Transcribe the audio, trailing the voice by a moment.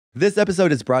This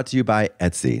episode is brought to you by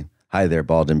Etsy. Hi there,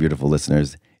 bald and beautiful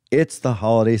listeners. It's the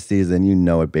holiday season, you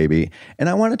know it, baby. And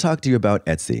I want to talk to you about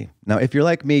Etsy. Now, if you're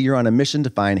like me, you're on a mission to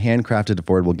find handcrafted,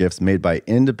 affordable gifts made by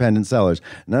independent sellers.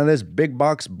 None of this big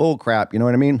box bull crap, you know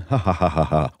what I mean? Ha ha ha ha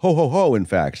ha. Ho ho ho, in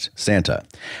fact, Santa.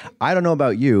 I don't know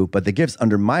about you, but the gifts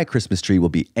under my Christmas tree will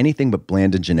be anything but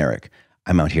bland and generic.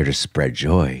 I'm out here to spread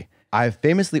joy. I've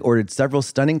famously ordered several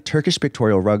stunning Turkish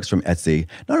pictorial rugs from Etsy.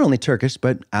 Not only Turkish,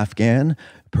 but Afghan,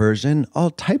 Persian, all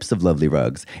types of lovely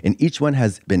rugs. And each one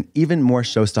has been even more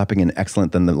show-stopping and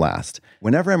excellent than the last.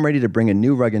 Whenever I'm ready to bring a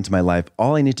new rug into my life,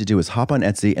 all I need to do is hop on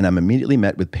Etsy and I'm immediately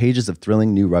met with pages of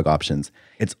thrilling new rug options.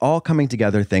 It's all coming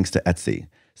together thanks to Etsy.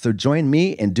 So join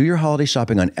me and do your holiday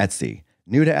shopping on Etsy.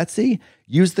 New to Etsy?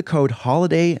 Use the code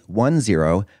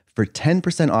HOLIDAY10 for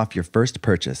 10% off your first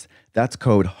purchase. That's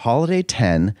code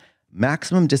HOLIDAY10.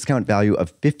 Maximum discount value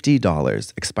of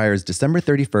 $50. Expires December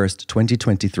 31st,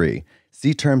 2023.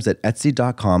 See terms at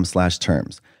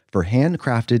etsy.com/terms. For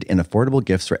handcrafted and affordable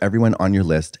gifts for everyone on your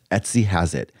list, Etsy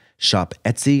has it. Shop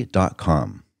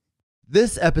etsy.com.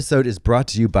 This episode is brought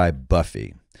to you by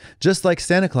Buffy. Just like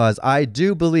Santa Claus, I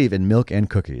do believe in milk and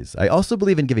cookies. I also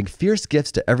believe in giving fierce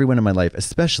gifts to everyone in my life,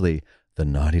 especially the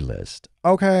naughty list.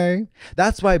 Okay.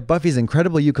 That's why Buffy's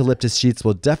incredible eucalyptus sheets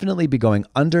will definitely be going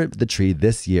under the tree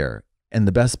this year. And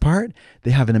the best part?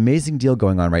 They have an amazing deal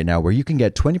going on right now where you can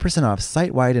get 20% off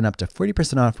site-wide and up to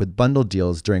 40% off with bundle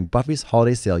deals during Buffy's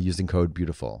holiday sale using code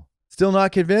BEAUTIFUL. Still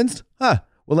not convinced? Huh.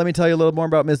 Well, let me tell you a little more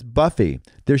about Miss Buffy.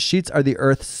 Their sheets are the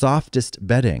Earth's softest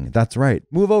bedding. That's right.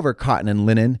 Move over, cotton and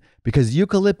linen, because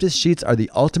eucalyptus sheets are the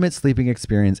ultimate sleeping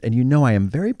experience, and you know I am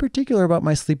very particular about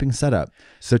my sleeping setup.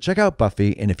 So check out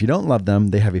Buffy, and if you don't love them,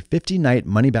 they have a 50-night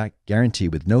money-back guarantee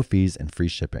with no fees and free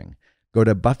shipping. Go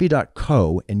to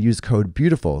buffy.co and use code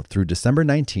BEAUTIFUL through December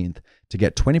 19th to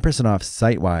get 20% off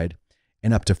site-wide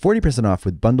and up to 40% off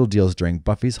with bundle deals during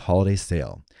Buffy's holiday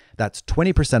sale. That's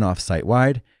 20% off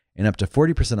site-wide and up to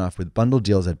 40% off with bundle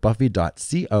deals at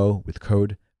buffy.co with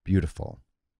code BEAUTIFUL.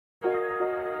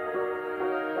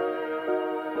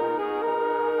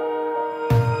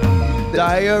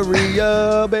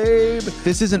 Diarrhea, babe.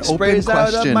 This is an open Sprays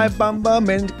question. out of my bum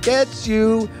and gets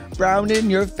you brown in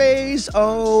your face.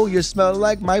 Oh, you smell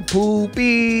like my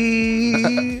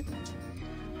poopy.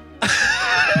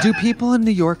 Do people in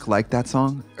New York like that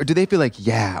song? Or do they feel like,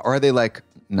 yeah? Or are they like,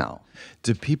 no?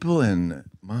 Do people in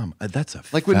Mom? That's a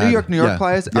like when New York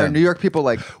plays. Are New York people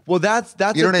like? Well, that's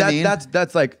you know what I mean?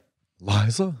 That's like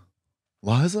Liza,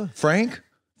 Frank,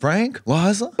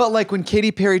 Liza. But like when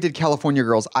Katy Perry did California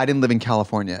Girls, I didn't live in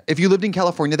California. If you lived in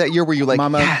California that year, were you like,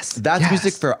 Mama, yes, that's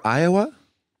music for Iowa,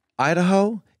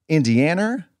 Idaho,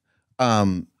 Indiana,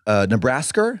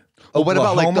 Nebraska. Oh, what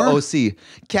about like the OC?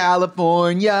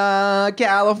 California. Well,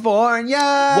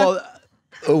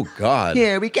 oh God.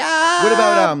 Here we go.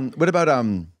 What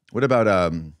about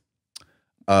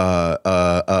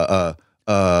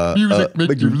music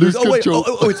make you lose control.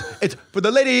 It's for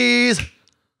the ladies.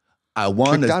 I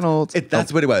want McDonald's.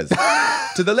 That's what it was.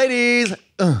 To the ladies.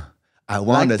 I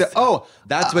want like to.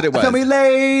 That's what it was. Tell me,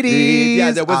 ladies.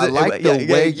 Yeah, there was I like the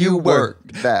way you work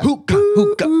that. Hookah.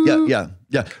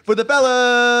 Yeah. For the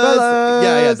fellas.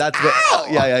 Yeah. That's what. Ow!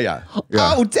 Yeah.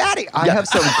 Oh, daddy. I have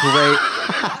some great.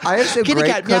 Kitty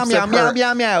great cat, meow, clips meow, of meow, her.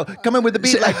 meow, meow. Coming with the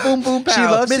beat like boom, boom, pow. She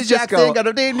loves Miss to just Jackson go, got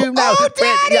a brand new now. oh,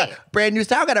 daddy. Brand new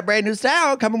style. Got a brand new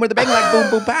style. Coming with a bang like boom,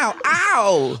 boom, pow.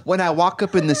 Ow. When I walk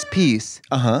up in this piece,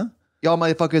 y'all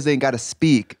motherfuckers ain't got to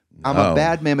speak. I'm a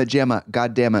bad mamma jamma.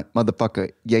 God damn it,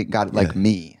 motherfucker. You ain't got it like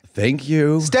me. Thank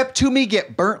you. Step to me,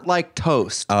 get burnt like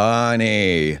toast.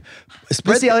 Honey.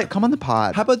 Missy Elliott, come on the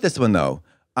pod. How about this one, though?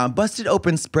 Busted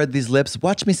open, spread these lips.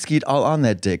 Watch me skeet all on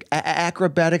that dick.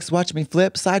 Acrobatics, watch me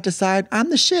flip side to side. I'm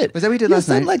the shit. Was that what we did last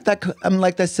night? I'm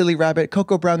like that silly rabbit.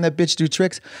 Coco Brown, that bitch do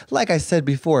tricks. Like I said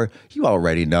before, you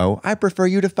already know. I prefer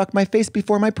you to fuck my face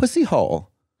before my pussy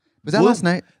hole. Was that last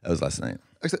night? That was last night.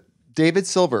 David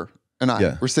Silver and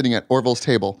I were sitting at Orville's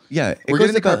table. Yeah. We're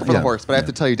getting the cart before the horse, but I have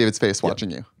to tell you David's face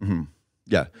watching you. Mm-hmm.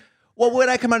 Yeah. Well, when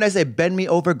I come out and I say, bend me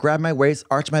over, grab my waist,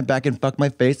 arch my back, and fuck my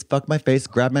face,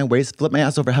 grab my waist, flip my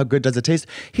ass over, how good does it taste?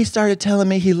 He started telling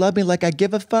me he loved me like I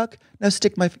give a fuck. Now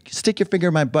stick your finger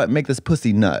in my butt and make this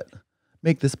pussy nut.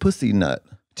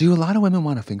 Do a lot of women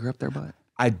want a finger up their butt?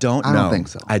 I don't know. I don't think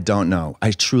so. I don't know. I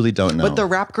truly don't know. But the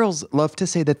rap girls love to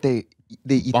say that they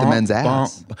eat the men's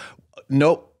ass.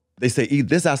 Nope. They say, eat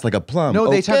this ass like a plum.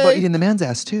 No, they talk about eating the man's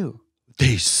ass too.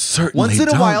 They certainly Once in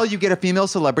a don't. while, you get a female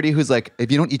celebrity who's like,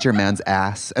 if you don't eat your man's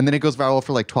ass, and then it goes viral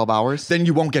for like 12 hours. Then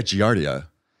you won't get giardia.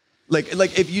 Like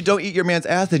if you don't eat your man's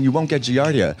ass, then you won't get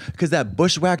giardia. Because that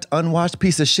bushwhacked, unwashed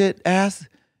piece of shit ass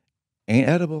ain't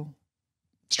edible.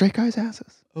 Straight guys'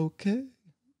 asses. Okay.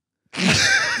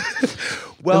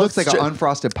 Well, it looks like an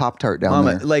unfrosted Pop-Tart down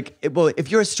there. Like, if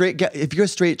you're a straight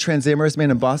transamorous man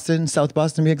in Boston, South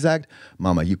Boston to be exact,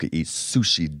 mama, you could eat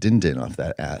sushi din off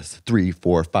that ass. 3,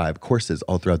 4, 5 courses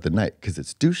all throughout the night because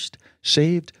it's douched,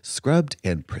 shaved, scrubbed,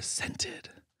 and presented.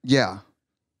 Yeah.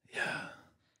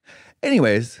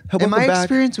 Anyways, in my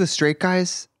experience with straight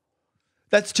guys,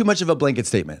 that's too much of a blanket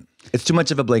statement. It's too much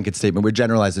of a blanket statement. We're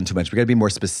generalizing too much. We got to be more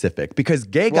specific because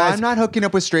gay guys. Well, I'm not hooking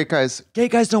up with straight guys. Gay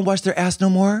guys don't wash their ass no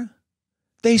more.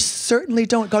 They certainly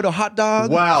don't go to hot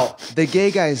dog. Wow. The gay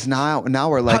guys now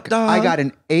are like, I got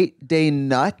an 8-day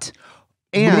nut.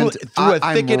 And through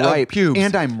a thicket of pubes.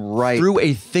 And I'm ripe. Through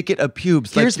a thicket of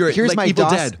pubes. Here's like my Evil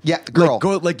Dead. Yeah, girl.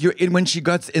 Like you're in when she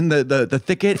gets in the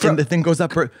thicket and the thing goes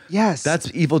up her. Yes.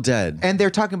 That's Evil Dead. And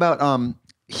they're talking about,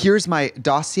 here's my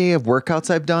dossier of workouts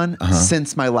I've done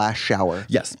since my last shower.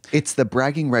 Yes. It's the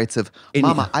bragging rights of,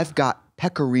 Mama, I've got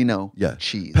pecorino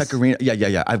cheese. Pecorino.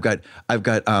 Yeah. I've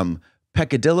got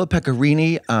peccadillo,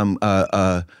 pecorini,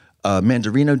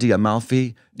 mandarino di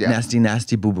Amalfi,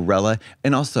 nasty bubarella,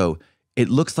 and also it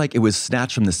looks like it was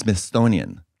snatched from the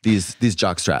Smithsonian. These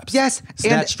jock straps. Yes,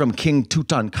 snatched from King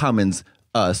Tutankhamun's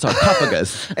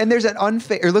sarcophagus. And there's an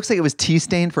unfair. It looks like it was tea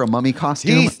stained for a mummy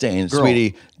costume. Tea stained,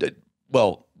 sweetie.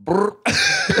 Well,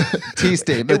 tea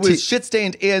stained. It was shit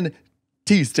stained and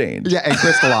tea stained. Yeah, and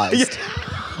crystallized.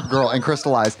 Girl, and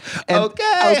crystallized. And,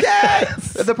 okay.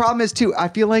 The problem is too, I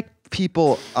feel like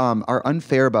people are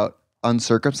unfair about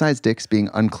uncircumcised dicks being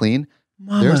unclean.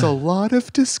 Mama. There's a lot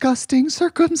of disgusting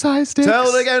circumcised dicks. Tell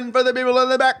it again for the people in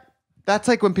the back. That's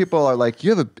like when people are like,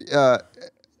 you have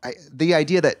the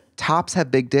idea that tops have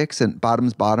big dicks and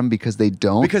bottoms bottom because they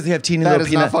don't. Because they have teeny little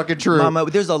peanut. That is not fucking true. Mama,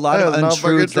 there's a lot of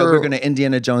untruths that we're going to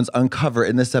Indiana Jones uncover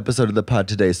in this episode of the pod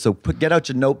today. So get out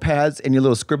your notepads and your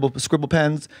little scribble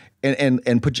pens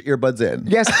and put your earbuds in.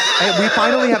 Yes, and we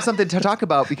finally have something to talk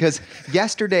about because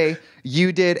yesterday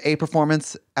you did a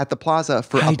performance at the Plaza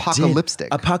for Apocalyptic.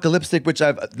 Apocalyptic, which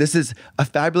this is a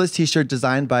fabulous t-shirt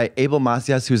designed by Abel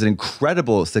Macias, who's an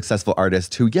incredible, successful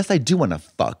artist who, yes, I do want to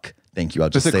fuck. Thank you. I'll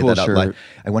just say that out loud.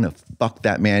 I want to fuck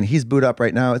that man. He's booed up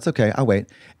right now. It's okay. I'll wait.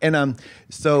 And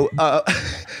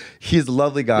he's a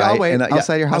lovely guy. Yeah, I'll wait and,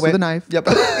 outside your house with a knife. Yep.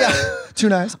 Yeah. 2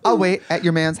 knives. I'll wait at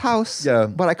your man's house. Yeah.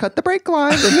 But I cut the brake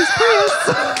line in his Prius.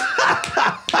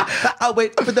 I'll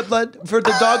wait for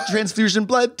the dog transfusion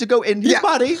blood to go in his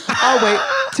body. I'll wait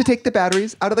to take the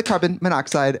batteries out of the carbon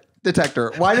monoxide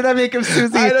detector. Why did I make him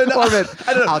Susie Orman? I don't know.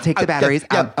 I'll take the batteries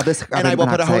out of this carbon and I will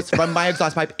monoxide. put a hose from my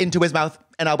exhaust pipe into his mouth,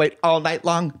 and I'll wait all night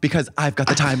long because I've got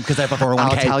the time because I have a 401k.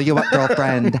 I'll tell you what,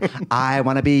 girlfriend. I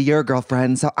want to be your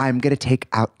girlfriend, so I'm going to take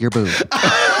out your boob.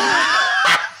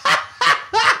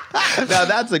 Now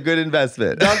that's a good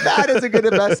investment. Now that is a good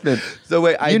investment. So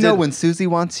wait, you know when Susie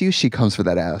wants you, she comes for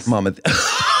that ass. Mama.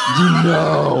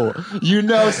 You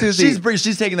know, Susie.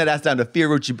 She's taking that ass down to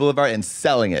Fiorucci Boulevard and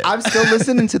selling it. I'm still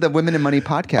listening to the Women in Money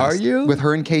podcast. Are you? With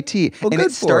her and KT. Well, and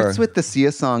it starts with the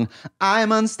Sia song,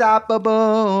 I'm Unstoppable.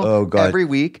 Oh, God. Every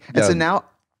week. And so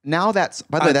now that's,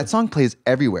 by the way, that song plays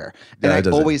everywhere. And I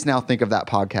always now think of that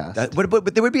podcast.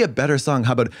 But there would be a better song.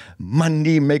 How about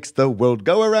Money Makes the World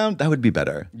Go Around? That would be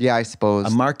better. Yeah, I suppose. A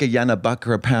mark, a yen, a buck,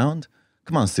 or a pound?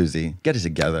 Come on, Susie. Get it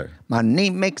together. Money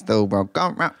makes the world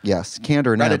go round. Yes,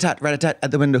 candor now. Rat-a-tat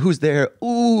at the window. Who's there?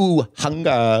 Ooh,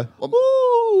 hunger.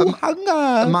 Ooh,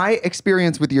 hunger. My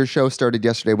experience with your show started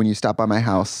yesterday when you stopped by my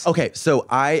house. Okay, so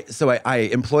I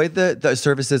employed the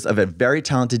services of a very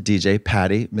talented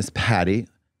DJ, Miss Patty.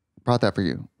 Brought that for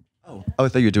you. Oh, I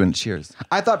thought you were doing Cheers.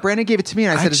 I thought Brandon gave it to me,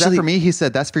 and I said, "Is that for me?" He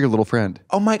said, "That's for your little friend."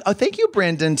 Oh thank you,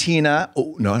 Brandon Tina.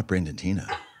 Oh, no, not Brandon Tina.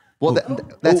 Well,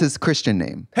 that's his Christian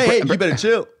name. Hey, you better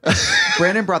chill.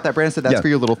 Brandon brought that. Brandon said, "That's for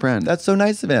your little friend." That's so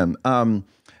nice of him.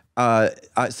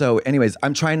 So anyways,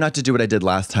 I'm trying not to do what I did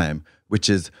last time, which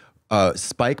is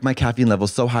spike my caffeine level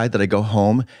so high that I go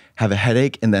home, have a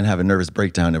headache, and then have a nervous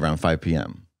breakdown around 5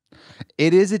 p.m.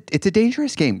 It's a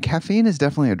dangerous game. Caffeine is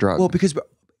definitely a drug.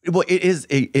 Well,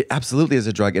 it absolutely is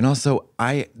a drug. And also,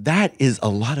 that is a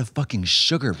lot of fucking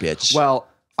sugar, bitch. Well,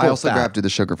 I also grabbed you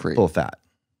the sugar free. Full fat.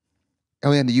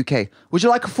 Oh, yeah, in the UK. Would you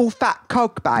like a full fat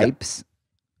Coke, babes?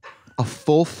 Yeah. A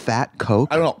full fat Coke?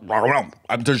 I don't know.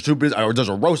 I'm just too busy. There's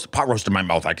a pot roast in my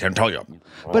mouth. I can't tell you.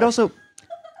 But also,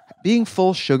 being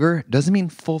full sugar doesn't mean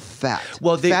full fat.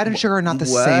 Well, fat and sugar are not the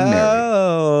same,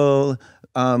 Mary.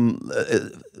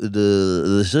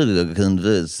 The sugar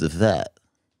converts the fat.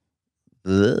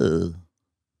 Ugh.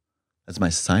 That's my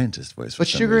scientist voice. But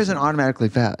sugar isn't automatically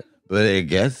fat. But it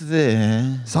gets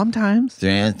there. Sometimes.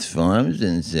 Transforms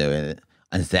into it.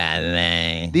 on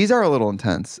Saturday. These are a little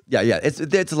intense. Yeah,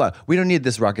 it's a lot. We don't need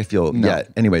this rocket fuel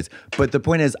yet. Anyways, but the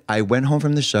point is, I went home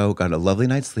from the show, got a lovely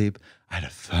night's sleep. I had a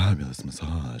fabulous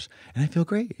massage, and I feel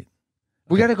great.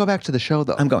 We got to go back to the show,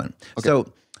 though. I'm going. Okay.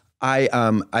 So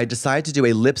I decided to do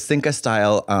a lip synca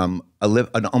style,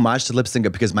 an homage to lip synca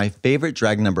because my favorite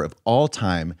drag number of all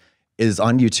time is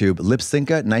on YouTube, Lip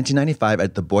Synca 1995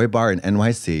 at the Boy Bar in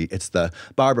NYC. It's the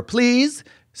Barbara Please.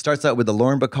 Starts out with the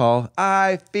Lauren Bacall,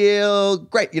 I feel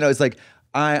great. You know, it's like,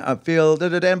 I feel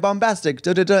da-da-da and bombastic,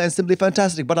 da-da-da and simply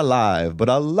fantastic, but alive, but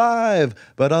alive,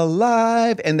 but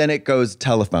alive. And then it goes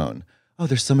telephone. Oh,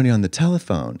 there's somebody on the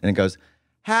telephone. And it goes,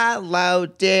 hello,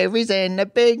 dearies, in a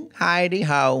big hidey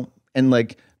ho. And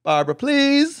like, Barbara,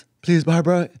 please,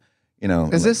 Barbara. You know.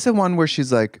 Is this the one where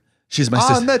she's like, she's my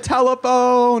on the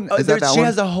telephone? Oh, she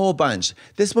has a whole bunch.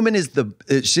 This woman is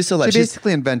she's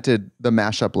basically invented the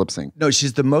mashup lip sync. No,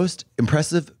 she's the most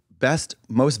impressive, best,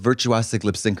 most virtuosic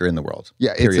lip syncer in the world.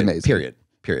 Yeah, it's amazing.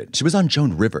 Period. She was on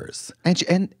Joan Rivers. And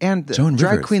Joan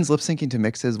drag Rivers. queens lip syncing to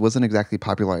mixes wasn't exactly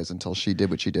popularized until she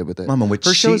did what she did with it. Mama,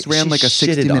 her shows ran like a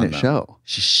 60-minute show.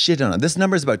 She shit on them. This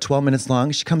number is about 12 minutes long.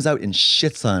 She comes out and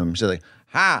shits on them. She's like,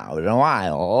 how do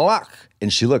I look?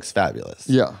 And she looks fabulous.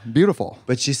 Yeah, beautiful.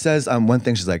 But she says one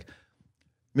thing. She's like,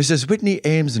 Mrs. Whitney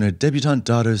Ames and her debutante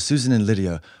daughters, Susan and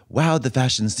Lydia, wowed the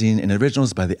fashion scene in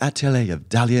originals by the atelier of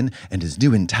Dalian and his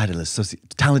new and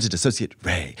talented associate,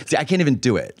 Ray. See, I can't even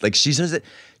do it. Like, she says it.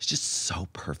 She's just so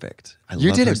perfect.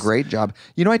 You did a great job.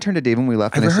 You know, I turned to Dave when we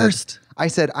left and I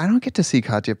said, I don't get to see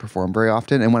Katya perform very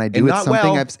often. And when I do,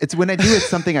 it's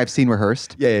something I've seen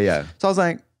rehearsed. Yeah. So I was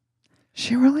like,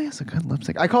 she really has a good lip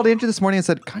sync. I called Andrew this morning and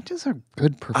said, Katya's a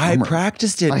good performer. I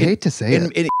practiced it. I hate to say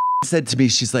it. And said to me,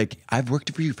 she's like, I've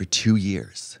worked for you for 2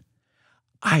 years.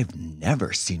 I've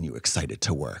never seen you excited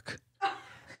to work.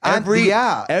 Every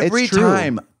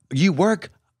time you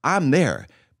work, I'm there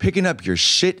picking up your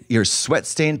shit, your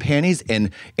sweat-stained panties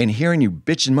and hearing you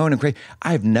bitch and moan and cry.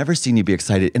 I've never seen you be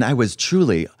excited. And I was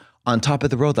truly on top of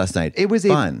the world last night. It was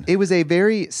fun. It was a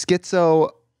very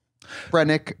schizophrenic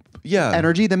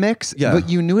energy, the mix, but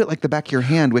you knew it like the back of your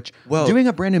hand, which doing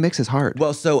a brand new mix is hard.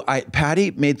 Well, so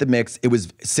Patty made the mix. It was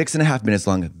 6.5 minutes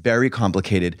long, very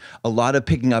complicated. A lot of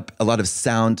picking up, a lot of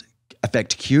sound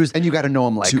effect cues. And you got to know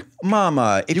them like,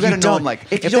 Mama, if you got to know them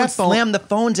like, if you don't slam the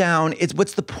phone down,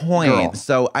 what's the point? Girl.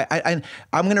 So I'm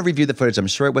going to review the footage. I'm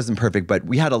sure it wasn't perfect, but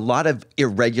we had a lot of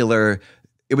irregular,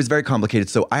 it was very complicated.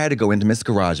 So I had to go into Miss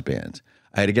GarageBand.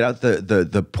 I had to get out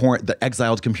the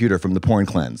exiled computer from the porn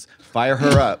cleanse, fire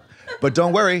her up. But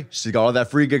don't worry, she got all that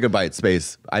free gigabyte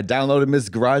space. I downloaded Miss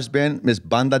GarageBand, Miss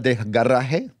Banda de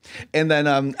Garaje, and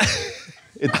then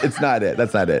it's not it.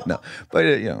 That's not it. No, but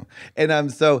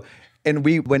and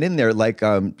we went in there like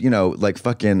fucking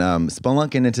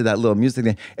spelunking into that little music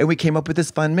thing, and we came up with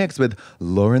this fun mix with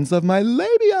Lawrence of my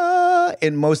labia,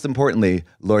 and most importantly,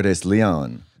 Lourdes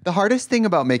Leon. The hardest thing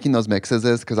about making those mixes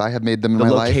is because I have made them in my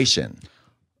life. The location.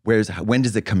 When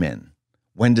does it come in?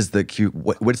 When does the cue?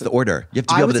 What's the order? You have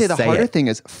to be able to say it. I would say the harder thing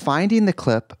is finding the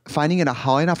clip, finding it a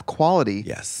high enough quality,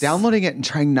 downloading it, and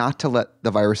trying not to let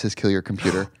the viruses kill your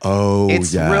computer.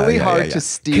 It's really hard to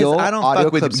steal audio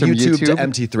clips from YouTube to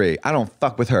MT3. I don't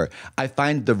fuck with her. I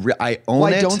find I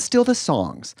own it. I don't steal the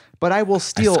songs, but I will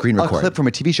steal a clip from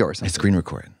a TV show or something. I screen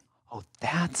record. Oh,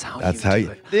 that's how you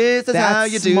do it. This is how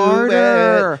you do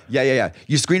smarter. it. Yeah.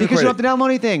 You screen record because you don't have to download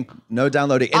anything. No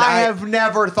downloading. And I have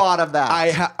never thought of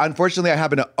that. Unfortunately, I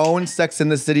happen to own Sex in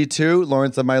the City too,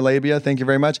 Lawrence of my labia. Thank you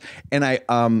very much. And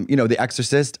The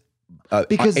Exorcist.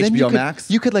 Because then HBO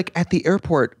Max. You could like at the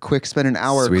airport, quick spend an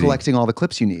hour collecting all the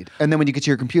clips you need, and then when you get to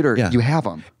your computer, you have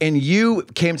them. And you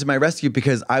came to my rescue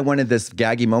because I wanted this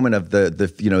gaggy moment of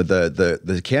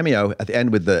the cameo at the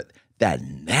end with that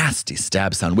nasty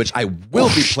stab sound, which I will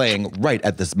be playing right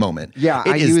at this moment. Yeah,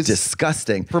 it is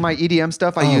disgusting. For my EDM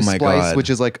stuff, I use Splice, which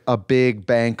is like a big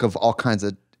bank of all kinds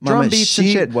of drum beats and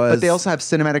shit. But they also have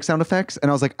cinematic sound effects.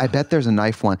 And I was like, I bet there's a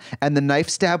knife one. And the knife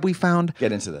stab we found,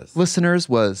 get into this, listeners,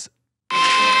 was. And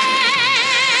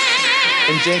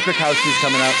Jane Krakowski's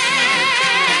coming up.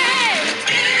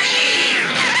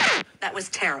 That was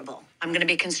terrible. I'm going to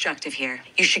be constructive here.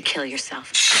 You should kill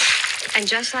yourself. And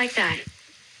just like that,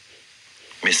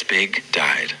 Miss Big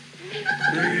died.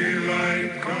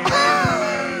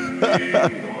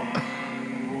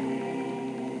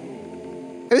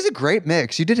 It was a great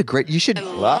mix. You did a great. You should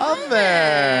love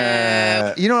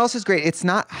it. You know what else is great? It's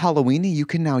not Halloweeny. You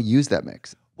can now use that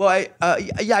mix. Well, I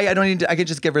don't need to. I could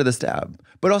just give her the stab.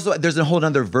 But also, there's a whole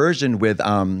nother version with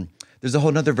all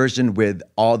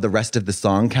the rest of the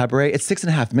song Cabaret. It's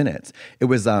 6.5 minutes. It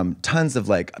was tons of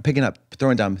like picking up,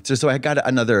 throwing down. So I got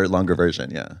another longer version.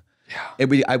 Yeah.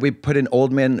 We put in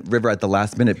Old Man River at the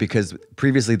last minute because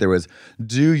previously there was,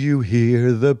 do you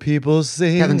hear the people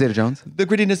sing? Kevin Zeta-Jones. The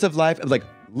grittiness of life. Like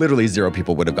literally 0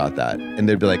 people would have got that. And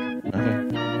they'd be like,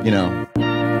 okay, you know.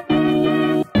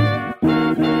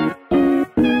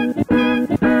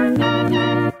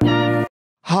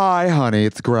 Hi, honey,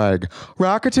 it's Greg.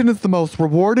 Rakuten is the most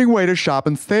rewarding way to shop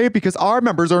and save because our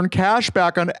members earn cash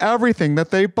back on everything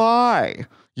that they buy.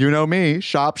 You know me,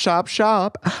 shop, shop,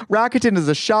 shop. Rakuten is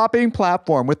a shopping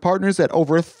platform with partners at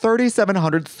over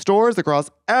 3,700 stores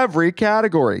across every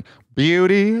category.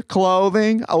 Beauty,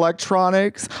 clothing,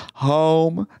 electronics,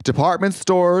 home, department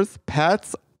stores,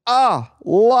 pets.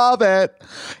 Love it.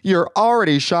 You're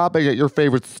already shopping at your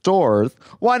favorite stores.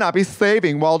 Why not be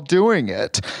saving while doing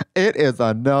it? It is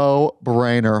a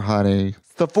no-brainer, honey.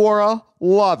 Sephora,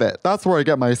 love it. That's where I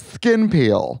get my skin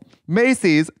peel.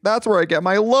 Macy's, that's where I get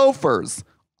my loafers.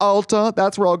 Ulta,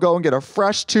 that's where I'll go and get a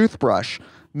fresh toothbrush.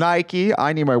 Nike,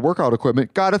 I need my workout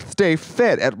equipment. Gotta stay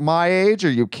fit at my age.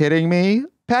 Are you kidding me?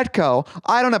 Petco,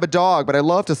 I don't have a dog, but I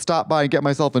love to stop by and get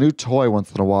myself a new toy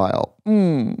once in a while.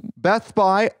 Best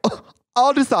Buy,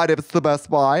 I'll decide if it's the Best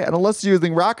Buy, and unless you're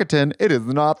using Rakuten, it is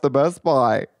not the Best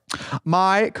Buy.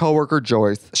 My coworker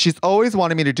Joyce, she's always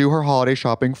wanted me to do her holiday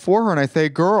shopping for her, and I say,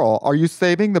 girl, are you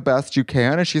saving the best you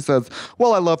can? And she says,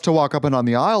 well, I love to walk up and on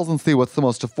the aisles and see what's the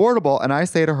most affordable. And I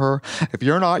say to her, if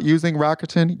you're not using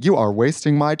Rakuten, you are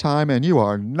wasting my time and you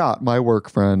are not my work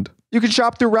friend. You can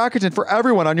shop through Rakuten for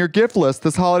everyone on your gift list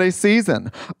this holiday season.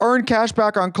 Earn cash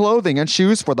back on clothing and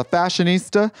shoes for the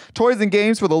fashionista, toys and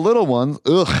games for the little ones,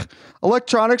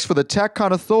 electronics for the tech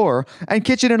connoisseur, and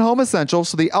kitchen and home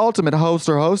essentials for the ultimate host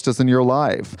or hostess in your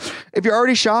life. If you're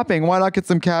already shopping, why not get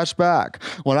some cash back?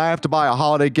 When I have to buy a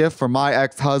holiday gift for my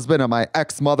ex-husband and my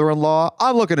ex-mother-in-law,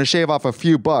 I'm looking to shave off a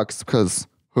few bucks because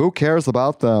who cares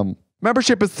about them?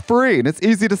 Membership is free and it's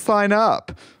easy to sign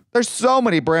up. There's so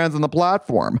many brands on the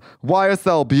platform.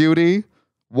 YSL Beauty,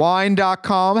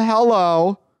 Wine.com,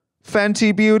 hello,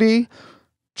 Fenty Beauty,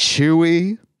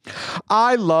 Chewy.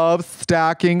 I love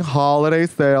stacking holiday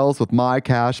sales with my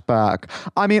cash back.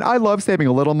 I mean, I love saving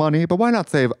a little money, but why not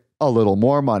save a little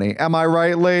more money? Am I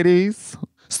right, ladies?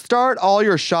 Start all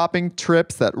your shopping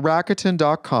trips at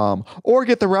Rakuten.com or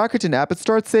get the Rakuten app and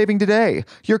start saving today.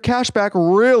 Your cash back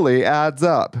really adds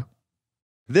up.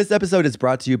 This episode is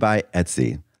brought to you by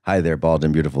Etsy. Hi there, bald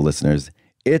and beautiful listeners.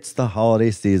 It's the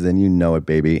holiday season, you know it,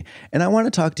 baby. And I want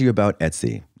to talk to you about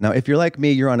Etsy. Now, if you're like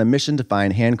me, you're on a mission to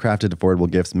find handcrafted, affordable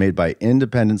gifts made by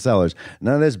independent sellers.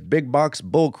 None of this big box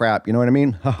bull crap, you know what I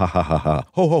mean? Ha ha ha ha ha.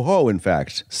 Ho ho ho, in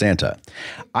fact, Santa.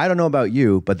 I don't know about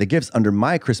you, but the gifts under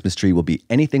my Christmas tree will be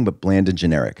anything but bland and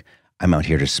generic. I'm out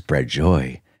here to spread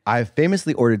joy. I've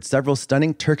famously ordered several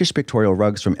stunning Turkish pictorial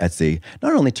rugs from Etsy.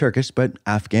 Not only Turkish, but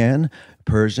Afghan,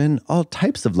 Persian, all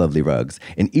types of lovely rugs.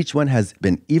 And each one has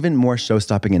been even more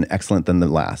show-stopping and excellent than the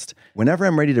last. Whenever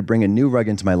I'm ready to bring a new rug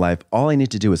into my life, all I need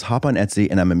to do is hop on Etsy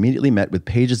and I'm immediately met with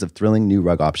pages of thrilling new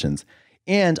rug options.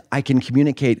 And I can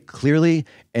communicate clearly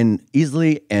and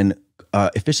easily and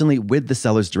efficiently with the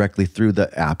sellers directly through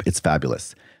the app. It's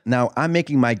fabulous. Now, I'm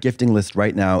making my gifting list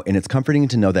right now, and it's comforting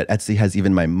to know that Etsy has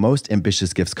even my most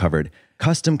ambitious gifts covered.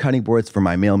 Custom cutting boards for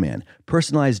my mailman,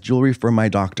 personalized jewelry for my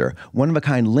doctor,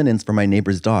 one-of-a-kind linens for my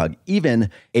neighbor's dog, even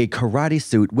a karate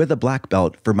suit with a black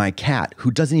belt for my cat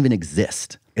who doesn't even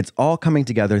exist. It's all coming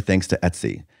together thanks to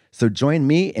Etsy. So join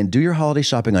me and do your holiday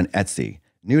shopping on Etsy.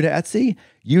 New to Etsy?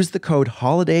 Use the code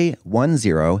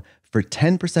HOLIDAY10 for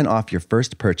 10% off your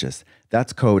first purchase.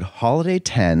 That's code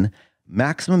HOLIDAY10.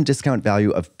 Maximum discount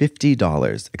value of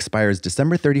 $50. Expires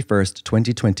December 31st,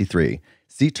 2023.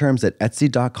 See terms at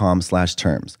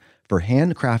etsy.com/terms. For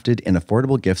handcrafted and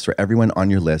affordable gifts for everyone on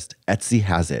your list, Etsy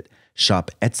has it. Shop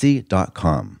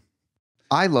etsy.com.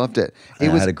 I loved it. I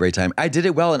had a great time. I did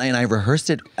it well, and I rehearsed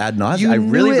it ad nauseum. I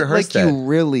really rehearsed it. You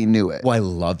really knew it. Well, I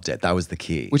loved it. That was the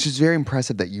key. Which is very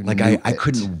impressive that you knew it. I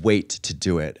couldn't wait to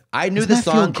do it. I knew the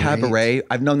song Cabaret.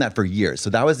 I've known that for years. So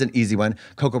that was an easy one.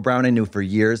 Coco Brown I knew for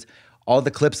years. All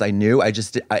the clips I knew,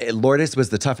 Lourdes was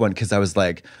the tough one because I was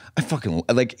like,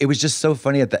 it was just so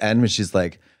funny at the end when she's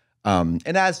like, and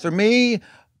as for me,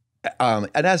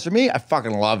 I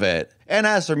fucking love it. And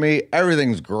as for me,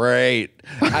 everything's great.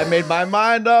 I made my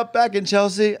mind up back in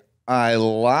Chelsea. I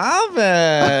love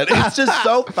it. It's just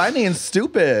so funny and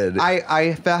stupid.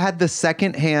 I had the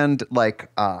secondhand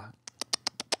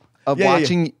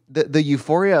watching the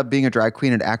euphoria of being a drag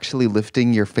queen and actually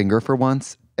lifting your finger for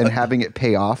once and having it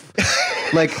pay off.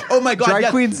 Like, oh my God, drag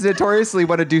queens notoriously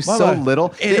want to do so little.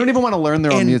 They don't even want to learn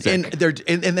their own music.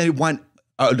 And they want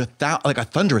a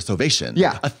thunderous ovation.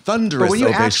 Yeah. A thunderous ovation.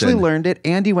 But when you actually learned it,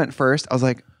 Andy went first. I was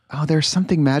like, oh, there's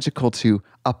something magical to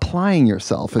applying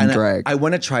yourself in drag. I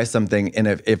want to try something, and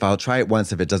if I'll try it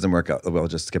once, if it doesn't work out, we'll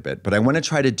just skip it. But I want to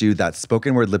try to do that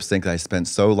spoken word lip sync that I spent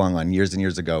so long on years and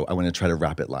years ago. I want to try to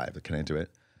rap it live. Can I do it?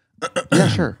 Yeah,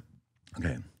 sure.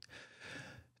 Okay.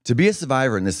 To be a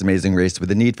survivor in this amazing race with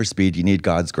a need for speed, you need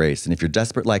God's grace. And if you're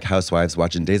desperate like housewives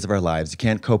watching Days of Our Lives, you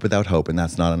can't cope without hope, and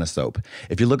that's not on a soap.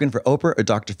 If you're looking for Oprah or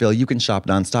Dr. Phil, you can shop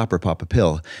nonstop or pop a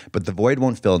pill. But the void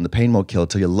won't fill and the pain won't kill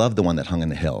till you love the one that hung on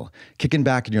the hill. Kicking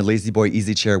back in your lazy boy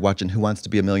easy chair watching Who Wants to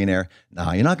Be a Millionaire?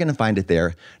 Nah, you're not going to find it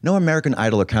there. No American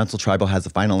Idol or Council Tribal has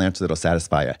a final answer that'll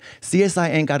satisfy you. CSI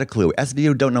ain't got a clue.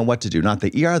 SVU don't know what to do. Not the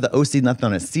ER, the OC, nothing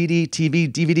on a CD, TV,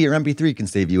 DVD, or MP3 can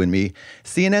save you and me.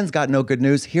 CNN's got no good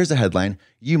news. Here's a headline.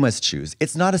 You must choose.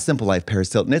 It's not a simple life,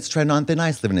 Paris Hilton. It's treading on thin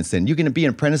ice, living in sin. You can be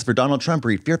an apprentice for Donald Trump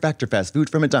or eat Fear Factor fast food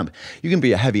from a dump. You can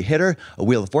be a heavy hitter, a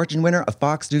Wheel of Fortune winner, a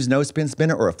Fox News no-spin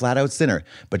spinner, or a flat-out sinner.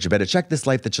 But you better check this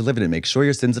life that you're living and make sure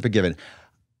your sins are forgiven.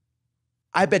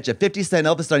 I bet you 50 Cent,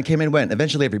 Elvis Duran came and went.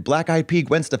 Eventually, every Black Eyed Pea,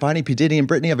 Gwen Stefani, P. Diddy, and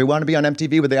Britney, every wannabe on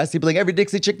MTV with the icy bling, every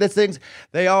Dixie chick that sings,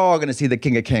 they all going to see the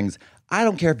King of Kings. I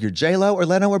don't care if you're J-Lo or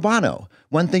Leno or Bono.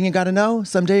 One thing you got to know,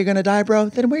 someday you're going to die, bro.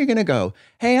 Then where you going to go?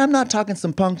 Hey, I'm not talking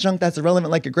some punk junk that's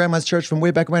irrelevant like your grandma's church from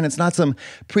way back when. It's not some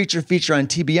preacher feature on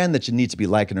TBN that you need to be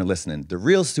liking or listening. The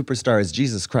real superstar is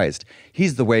Jesus Christ.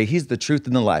 He's the way, he's the truth,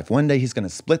 and the life. One day he's going to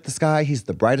split the sky. He's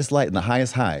the brightest light and the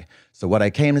highest high. So what I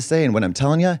came to say and what I'm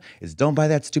telling you is don't buy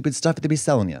that stupid stuff that they be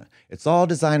selling you. It's all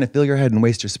designed to fill your head and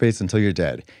waste your space until you're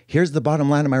dead. Here's the bottom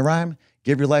line of my rhyme.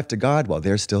 Give your life to God while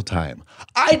there's still time.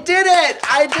 I did it!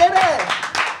 I did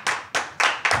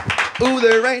it! Ooh,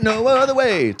 there ain't no other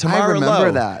way. Tomorrow I remember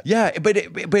low. that. Yeah,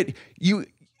 but you,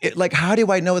 like, how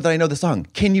do I know that I know the song?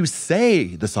 Can you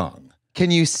say the song? Can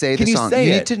you say the song? Say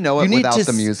you it? need to know it You need without to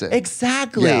the music.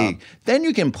 Exactly. Yeah. Then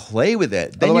you can play with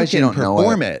it. Then Otherwise, you you can don't know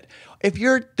perform it. it. If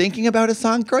you're thinking about a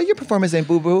song, girl, your performance ain't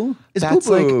boo-boo. It's That's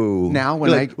boo-boo. like now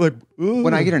when You're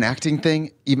when I get an acting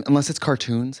thing, even unless it's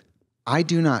cartoons, I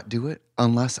do not do it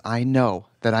unless I know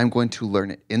that I'm going to learn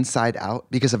it inside out.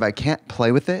 Because if I can't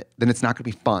play with it, then it's not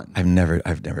going to be fun. I've never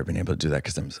been able to do that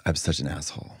because I'm such an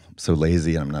asshole. I'm so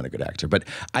lazy and I'm not a good actor. But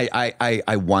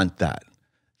I want that.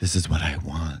 This is what I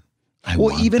want.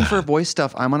 Well, even for voice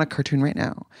stuff, I'm on a cartoon right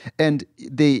now, and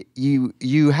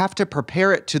you have to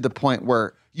prepare it to the point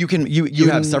where you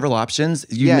have several options.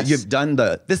 You've done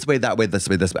the this way, that way, this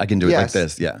way, this way. I can do it like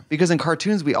this. Yeah. Because in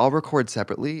cartoons we all record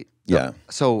separately. Yeah.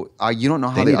 So you don't know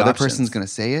how They the need other options. person's going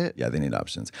to say it. Yeah, they need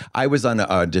options. I was on an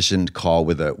audition call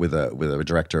with a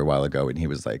director a while ago, and he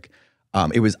was like, I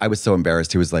was so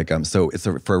embarrassed. He was like, so it's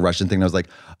for a Russian thing. And I was like,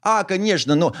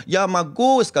 конечно, но я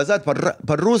могу сказать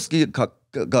по-русски как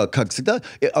всегда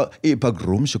и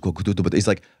погромче, как тут. But he's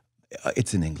like,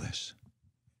 it's in English,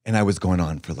 and I was going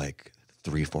on for like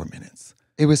 3-4 minutes.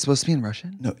 It was supposed to be in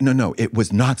Russian? No, it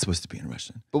was not supposed to be in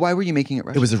Russian. But why were you making it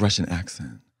Russian? It was a Russian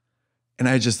accent. And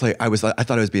I just like, I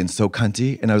thought I was being so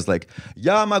cunty. And I was like,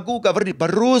 я могу говорить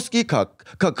по-русски, как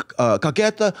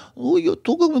это.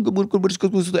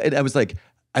 And I was like,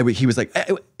 he was like,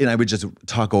 and I would just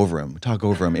talk over him.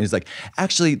 And he's like,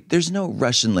 actually, there's no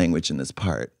Russian language in this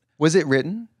part. Was it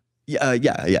written? Yeah.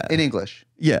 In English?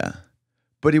 Yeah.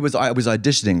 But I was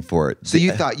auditioning for it. So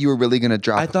you thought you were really going to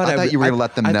drop, I thought you were going to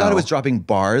let them know. I thought I was dropping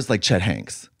bars like Chet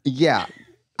Hanks. Yeah.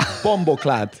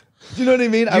 Bomboclat. Do you know what I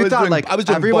mean? I was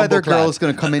doing every other girl is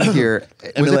going to come in here.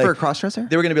 Was it for a crossdresser?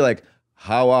 They were going to be like,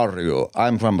 how are you?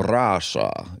 I'm from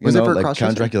Russia. Was it for a like crossdresser?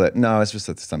 Count Dracula. No, it's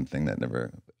just something that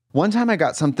never. One time I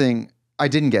got something, I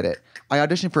didn't get it. I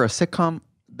auditioned for a sitcom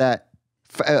that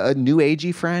a new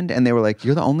agey friend, and they were like,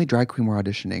 you're the only drag queen we're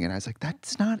auditioning. And I was like,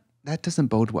 that doesn't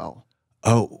bode well.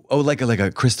 Oh, like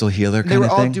a crystal healer kind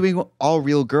of thing? They were all doing all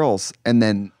real girls. And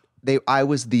then I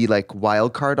was the like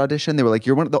wild card audition. They were like,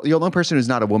 you're the only person who's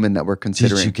not a woman that we're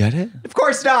considering. Did you get it? Of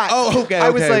course not. Oh, okay. I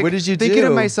was like, what did you do? Thinking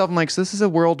of myself, I'm like, so this is a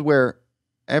world where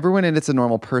everyone in it's a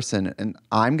normal person, and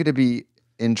I'm going to be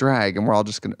in drag, and we're all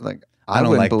just going to like, I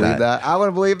wouldn't believe that. I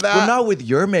wouldn't believe that. Well, not with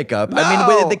your makeup. No, I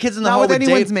mean, with the kids in the hall with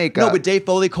anyone's Dave, makeup. No, with Dave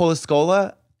Foley,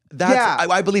 Colascola.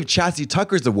 I believe Chassie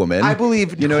Tucker's a woman. I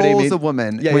believe Cole's a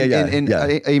woman. Yeah.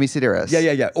 Amy Sedaris.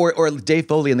 Yeah. Or Dave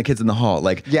Foley and the kids in the hall.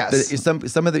 Like, yes.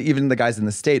 Some of even the guys in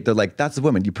the state, they're like, that's a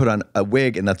woman. You put on a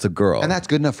wig and that's a girl. And that's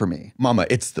good enough for me. Mama,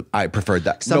 I preferred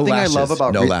that. Something I love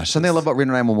about Something I love about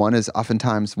Reno 911 is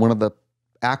oftentimes one of the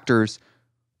actors,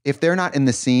 if they're not in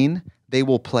the scene, they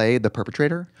will play the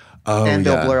perpetrator. Oh, and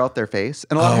they'll yeah. blur out their face.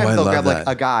 And a lot of Oh, times I they'll love grab like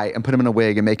that. a guy and put him in a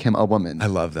wig and make him a woman. I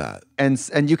love that.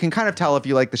 And you can kind of tell if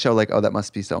you like the show, like, oh, that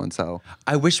must be so-and-so.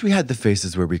 I wish we had the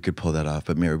faces where we could pull that off,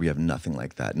 but Mary, we have nothing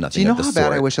like that. Nothing. Do you know of the how bad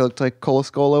sort. I wish I looked like Cola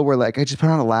Scolo, where like I just put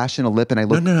on a lash and a lip and I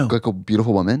look No. like a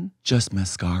beautiful woman? Just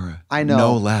mascara. I know.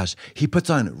 No lash. He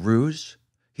puts on rouge.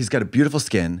 He's got a beautiful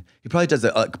skin. He probably does a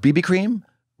BB cream,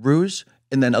 rouge,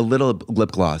 and then a little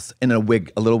lip gloss and a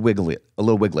wig, a little wiglet.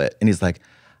 And he's like,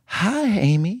 "Hi,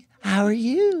 Amy. How are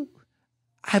you?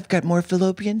 I've got more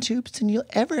fallopian tubes than you'll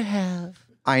ever have."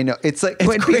 I know. It's like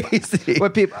It's crazy. People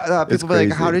be like,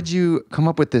 crazy. how did you come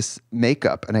up with this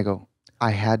makeup? And I go,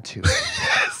 I had to.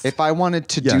 If I wanted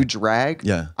to do drag,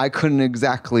 I couldn't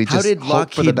exactly just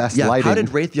hope for the best lighting. How did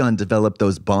Raytheon develop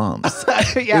those bombs?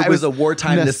 Yeah, it was a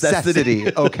wartime necessity.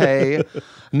 Okay,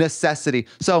 necessity.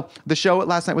 So the show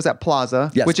last night was at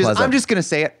Plaza, Yes, which is, Plaza. I'm just going to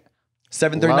say it.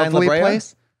 739 La Lovely Brea?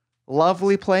 place.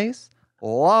 Lovely place.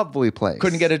 Lovely place.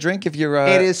 Couldn't get a drink if you're...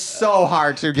 It is so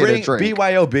hard to get a drink.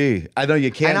 BYOB. I know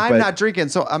you can't, And I'm but not drinking,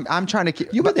 so I'm trying to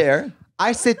keep... you were there.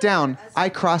 I sit down, I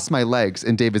cross my legs,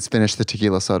 and David's finished the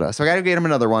tequila soda. So I got to get him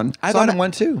another one. I So got I'm him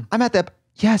one too. I'm at that...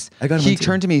 Yes. I got him He one too.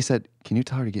 turned to me, he said, can you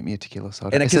tell her to get me a tequila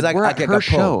soda? And I because said, we're at her got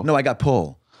show. pull. No, I got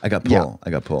pull. I got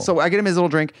pull. So I get him his little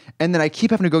drink, and then I keep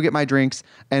having to go get my drinks,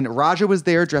 and Raja was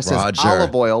there dressed as Roger.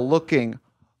 olive oil, looking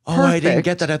Oh, I didn't perfect.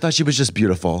 get that. I thought she was just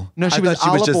beautiful. No, she I was thought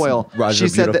olive just oil. Roger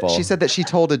beautiful. She said that she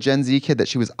told a Gen Z kid that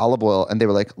she was olive oil, and they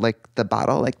were like the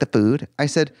bottle, like the food. I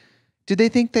said, did they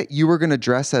think that you were going to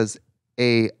dress as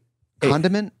a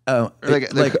condiment?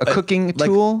 Like a cooking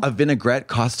tool? A vinaigrette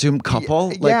costume couple?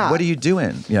 Like, yeah. what are you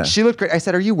doing? Yeah. She looked great. I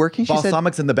said, are you working? She said,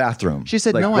 Balsamics in the bathroom. she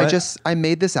said, Like, no, what? I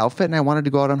made this outfit and I wanted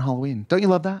to go out on Halloween. Don't you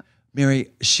love that?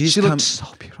 Mary, she looked so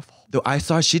beautiful. Though I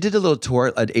saw she did a little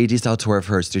tour, an AD style tour of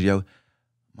her studio.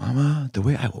 Mama, the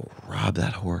way I will rob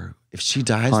that whore. If she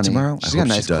dies Honey, tomorrow, she's I got hope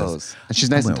nice she does. clothes. And she's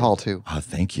nice and tall, too. Oh,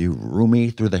 thank you. Roomy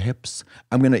through the hips.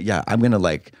 I'm gonna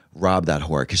like rob that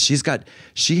whore because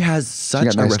she has such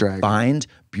got a nice drag. refined,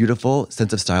 beautiful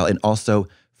sense of style and also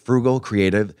frugal,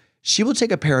 creative. She will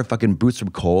take a pair of fucking boots from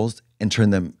Kohl's and turn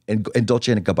them, and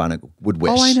Dolce & Gabbana would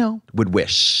wish. Oh, I know. Would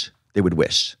wish. They would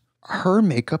wish. Her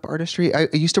makeup artistry, I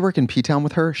used to work in P-Town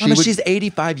with her. She's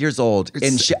 85 years old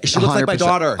and she looks like my 100%.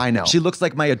 daughter. I know. She looks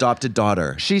like my adopted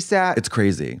daughter. She sat It's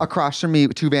crazy. across from me,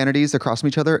 two vanities across from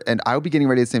each other, and I would be getting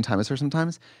ready at the same time as her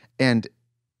sometimes. And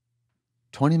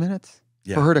 20 minutes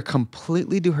for her to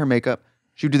completely do her makeup.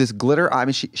 She would do this glitter. I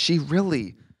mean, she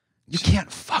really, you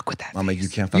can't fuck with that Mama, face. you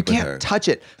can't fuck with her. You can't touch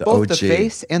it. The Both the OG.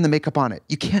 face and the makeup on it.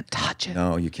 You can't touch it.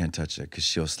 No, you can't touch it because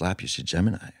she'll slap you. She's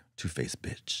Gemini. Two-faced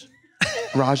bitch.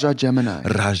 Raja Gemini.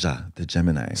 Raja, the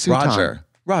Gemini. Sutan.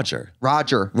 Roger.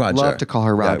 Roger. Love to call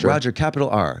her Roger. Yeah, Roger, capital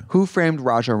R. Who framed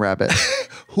Raja Rabbit?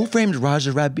 Who framed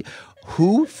Raja Rabbit?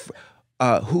 Who?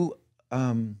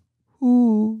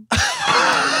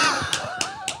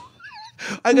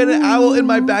 I got an owl in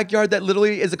my backyard that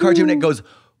literally is a cartoon that goes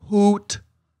hoot.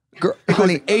 Girl, It goes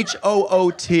honey,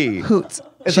 H-O-O-T. hoots.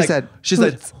 It's She like- said, she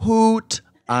said, hoots. hoot.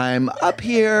 I'm up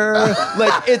here.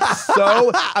 Like, it's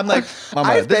so, I'm like, Mama,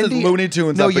 I've this been is to- Looney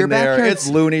Tunes no, up your in there. backyard's- It's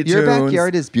Looney Tunes. Your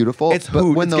backyard is beautiful. It's but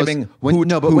hoot. when It's those, giving when, hoot,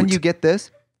 no, but when hoot. you get this,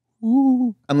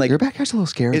 I'm like, your backyard's a little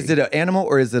scary. is it an animal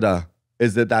or is that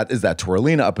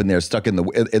Toralina up in there stuck in the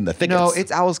thickets? No,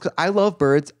 it's owls. 'Cause I love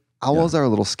birds. Owls are a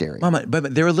little scary. Mama,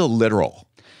 but they're a little literal.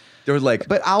 They were like,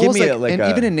 But give owls, me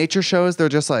even in nature shows, they're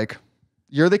just like,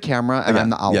 you're the camera and Yeah. I'm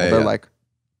the owl. Yeah, They're yeah. like,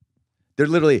 they're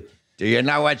literally, Do you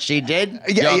know what she did?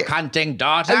 Yeah, Your yeah. cunting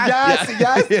daughter? yes,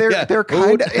 they're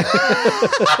kind of.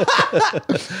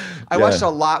 I watched a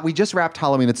lot. We just wrapped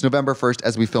Halloween. It's November 1st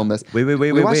as we film this. Wait,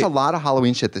 We watched a lot of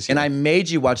Halloween shit this year. and I made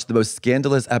you watch the most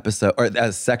scandalous episode or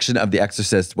section of The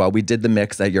Exorcist while we did the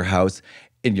mix at your house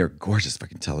in your gorgeous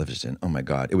fucking television. Oh my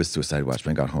God. It was suicide watch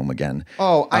when I got home again.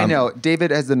 Oh, I know. David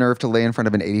has the nerve to lay in front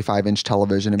of an 85-inch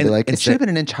television and be like, and it should have say- been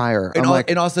an inch higher. And, I'm like,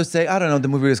 and also say, I don't know, the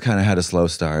movie was kind of had a slow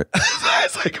start.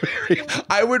 It's like, Mary,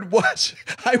 I would watch,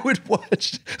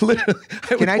 literally,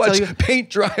 I would I watch tell you- paint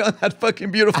dry on that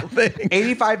fucking beautiful thing.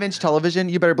 85-inch television,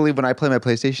 you better believe when I play my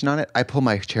PlayStation on it, I pull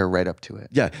my chair right up to it.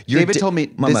 Yeah. David told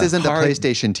me, Mama, this isn't hard- the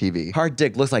PlayStation TV. Hard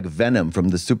dick looks like Venom from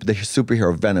the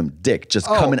superhero Venom dick just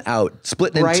coming out,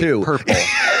 splitting in Bright two. purple.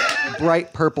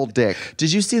 Bright purple dick.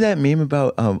 Did you see that meme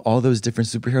about all those different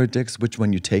superhero dicks? Which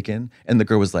one you taken? And the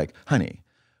girl was like, "Honey,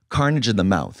 carnage in the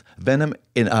mouth, venom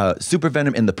in super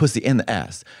venom in the pussy and the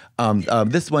ass.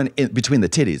 This one in between the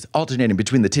titties, alternating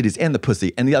between the titties and the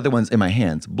pussy, and the other one's in my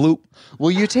hands. Bloop.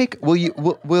 Will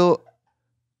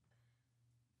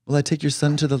I take your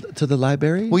son to the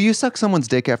library? you suck someone's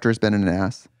dick after it's been in an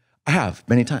ass? I have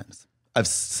many times. I've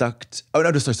sucked. Oh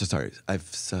no, sorry. I've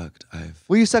sucked.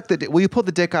 Will you pull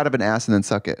the dick out of an ass and then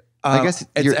suck it? I guess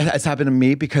it's happened to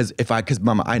me because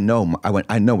Mama, I know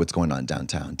what's going on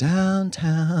downtown.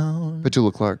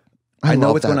 Petula Clark. I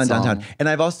know what's going on downtown, and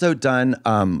I've also done.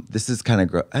 This is kind of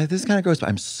gross. This is kind of gross, but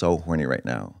I'm so horny right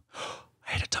now.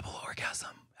 I had a double orgasm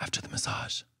after the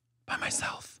massage by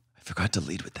myself. I forgot to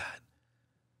lead with that.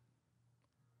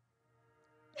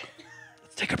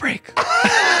 Let's take a break.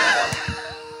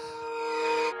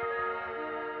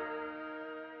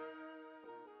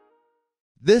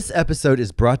 This episode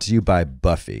is brought to you by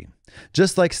Buffy.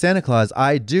 Just like Santa Claus,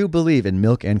 I do believe in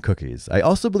milk and cookies. I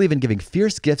also believe in giving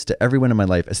fierce gifts to everyone in my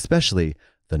life, especially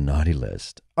the naughty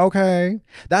list. Okay.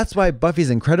 That's why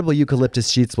Buffy's incredible eucalyptus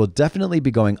sheets will definitely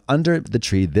be going under the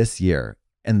tree this year.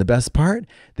 And the best part?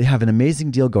 They have an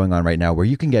amazing deal going on right now where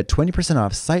you can get 20%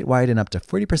 off site-wide and up to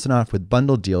 40% off with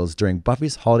bundled deals during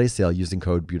Buffy's holiday sale using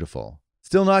code BEAUTIFUL.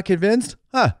 Still not convinced?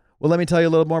 Huh. Well, let me tell you a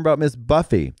little more about Miss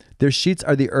Buffy. Their sheets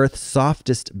are the earth's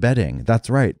softest bedding. That's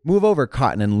right. Move over,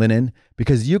 cotton and linen,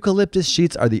 because eucalyptus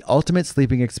sheets are the ultimate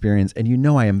sleeping experience, and you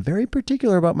know I am very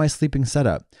particular about my sleeping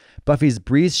setup. Buffy's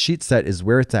Breeze sheet set is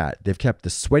where it's at. They've kept the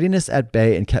sweatiness at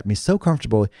bay and kept me so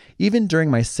comfortable, even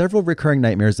during my several recurring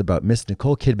nightmares about Miss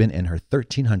Nicole Kidman and her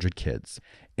 1,300 kids.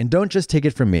 And don't just take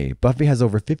it from me. Buffy has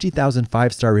over 50,000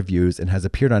 five-star reviews and has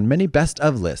appeared on many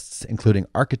best-of lists, including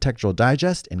Architectural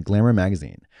Digest and Glamour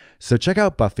magazine. So check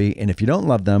out Buffy, and if you don't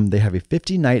love them, they have a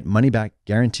 50-night money-back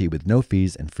guarantee with no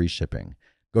fees and free shipping.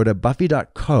 Go to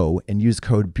buffy.co and use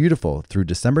code BEAUTIFUL through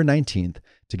December 19th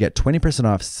to get 20%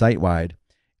 off site-wide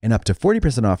and up to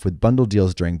 40% off with bundle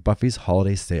deals during Buffy's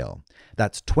holiday sale.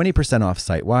 That's 20% off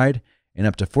site-wide and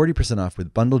up to 40% off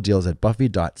with bundle deals at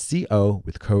buffy.co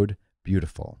with code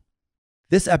BEAUTIFUL.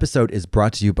 This episode is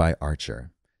brought to you by Archer.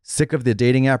 Sick of the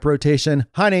dating app rotation?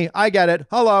 Honey, I get it.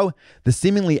 Hello. The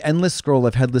seemingly endless scroll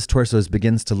of headless torsos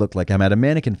begins to look like I'm at a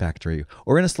mannequin factory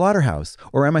or in a slaughterhouse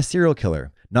or am I a serial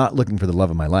killer, not looking for the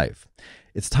love of my life.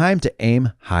 It's time to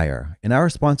aim higher. And our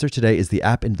sponsor today is the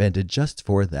app invented just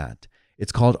for that.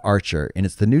 It's called Archer, and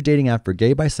it's the new dating app for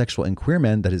gay, bisexual, and queer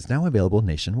men that is now available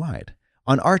nationwide.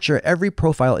 On Archer, every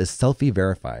profile is selfie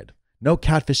verified. No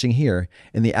catfishing here,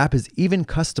 and the app is even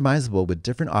customizable with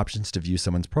different options to view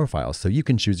someone's profile, so you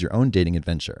can choose your own dating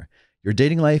adventure. Your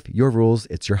dating life, your rules,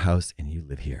 it's your house, and you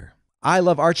live here. I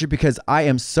love Archer because I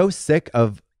am so sick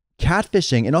of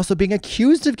catfishing and also being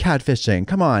accused of catfishing.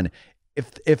 Come on.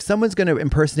 If someone's going to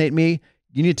impersonate me,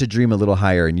 you need to dream a little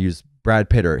higher and use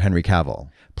Brad Pitt or Henry Cavill.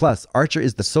 Plus, Archer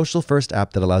is the social-first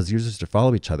app that allows users to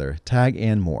follow each other, tag,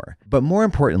 and more. But more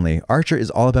importantly, Archer is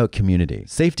all about community,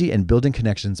 safety, and building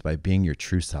connections by being your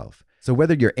true self. So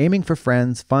whether you're aiming for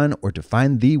friends, fun, or to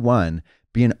find the one,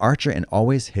 be an Archer and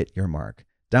always hit your mark.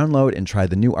 Download and try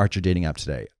the new Archer dating app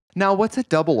today. Now, what's a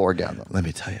double orgasm? Let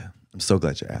me tell you. I'm so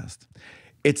glad you asked.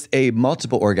 It's a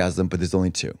multiple orgasm, but there's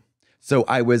only two. So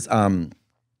I was,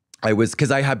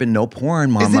 because I have been no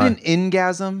porn, mama. Is it an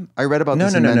ingasm? I read about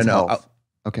this in Men's Health.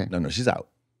 Okay. No, she's out.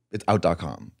 It's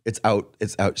out.com. It's out.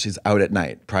 She's out at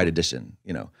night. Pride edition,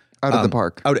 you know. Out at the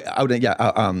park.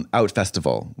 Out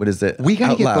festival. What is it? We got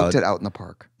to get booked at Out in the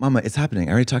Park. Mama, it's happening.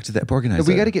 I already talked to the organizer. No,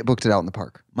 we got to get booked at Out in the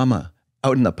Park. Mama,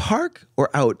 Out in the Park or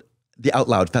out the Out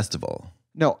Loud Festival?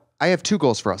 No, I have two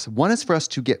goals for us. One is for us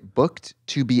to get booked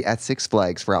to be at Six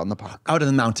Flags for Out in the Park. Out in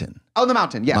the mountain. Out in the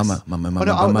mountain, yes. Mama,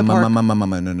 no.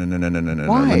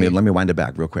 Why? Let me wind it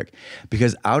back real quick.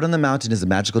 Because Out on the Mountain is a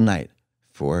magical night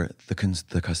for the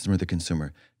customer, the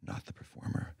consumer, not the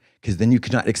performer. Because then you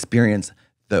cannot experience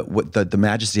the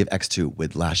majesty of X2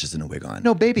 with lashes and a wig on.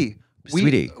 No, baby.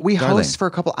 Sweetie, we darling. host for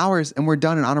a couple hours and we're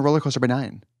done and on a roller coaster by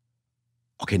 9.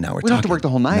 Okay, now we're talking. We don't have to work the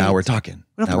whole night. Now we're talking.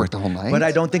 We don't have to work the whole night. But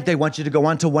I don't think they want you to go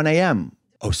on till 1 a.m.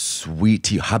 Oh,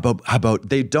 sweetie. How about,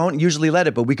 they don't usually let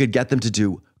it, but we could get them to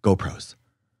do GoPros.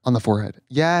 On the forehead.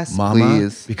 Yes, Mama,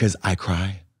 please. Because I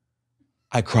cry.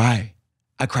 I cried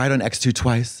on X2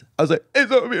 twice. I was like,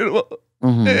 it's so beautiful.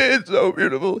 Mm-hmm. It's so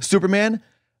beautiful. Superman,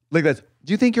 look at that.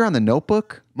 Do you think you're on the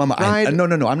Notebook? Mama, no,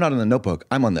 I'm not on the Notebook.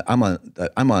 I'm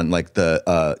on like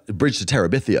the Bridge to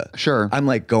Terabithia. Sure. I'm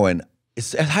like going,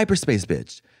 it's a hyperspace,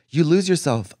 bitch. You lose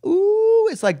yourself. Ooh,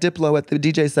 it's like Diplo at the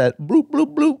DJ set. Bloop,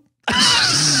 bloop, bloop.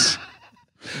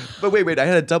 But wait, I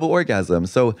had a double orgasm.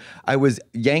 So I was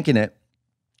yanking it.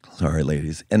 Sorry,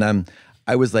 ladies. And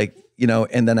I was like, you know,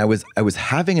 and then I was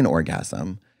having an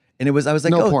orgasm. And I was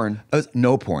like, no porn.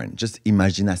 No porn. Just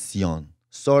imaginación.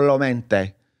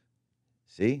 Solamente.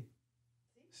 See?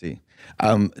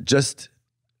 Just,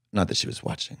 not that she was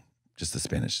watching, just the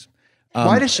Spanish.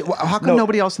 Why does she, how come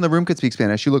nobody else in the room could speak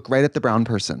Spanish? You look right at the brown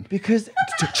person. Because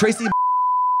Tracy.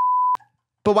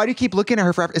 But why do you keep looking at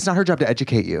her forever? It's not her job to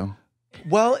educate you.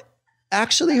 Well,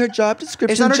 actually, her job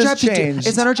description It's not her just job changed.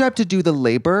 it's not her job to do the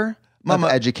labor Mama,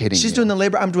 of educating She's you. doing the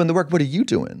labor. I'm doing the work. What are you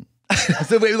doing?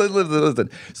 So wait, listen.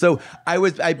 So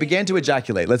I began to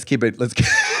ejaculate. Let's keep it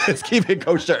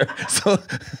kosher. So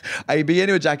I began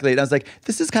to ejaculate, and I was like,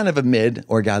 this is kind of a mid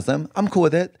orgasm. I'm cool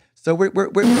with it. So we're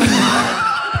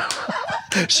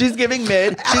she's giving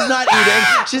mid.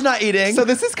 She's not eating. So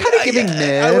this is kind of giving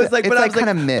mid. I was like, it's but I like was like,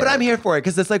 kind of mid. but I'm here for it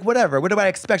because it's like whatever. What do I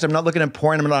expect? I'm not looking at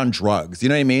porn. I'm not on drugs. You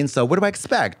know what I mean? So what do I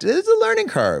expect? It's a learning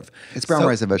curve. It's brown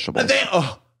rice and vegetables.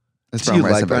 It's do you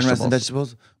like brown rice and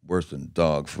vegetables? Worse than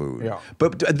dog food. Yeah.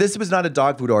 But this was not a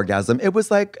dog food orgasm. It was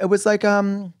like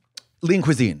lean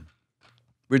cuisine.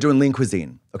 We were doing lean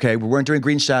cuisine. Okay, we weren't doing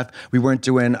Green Chef. We weren't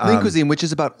doing lean cuisine, which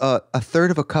is about a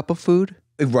third of a cup of food.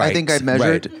 Right. I think I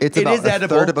measured. Right. It's about a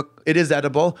third of a. It is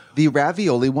edible. The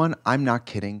ravioli one, I'm not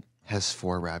kidding, has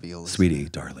 4 raviolis. Sweetie,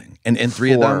 darling. And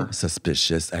 3 of them,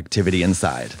 suspicious activity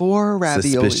inside. 4 raviolis.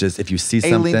 Suspicious. If you see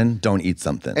something, don't eat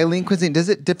something. A lean cuisine, does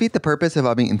it defeat the purpose of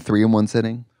eating 3 in one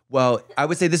sitting? Well, I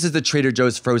would say this is the Trader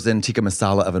Joe's frozen tikka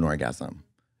masala of an orgasm.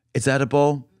 It's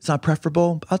edible. It's not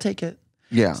preferable. I'll take it.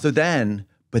 Yeah. So then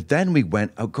we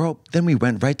went, then we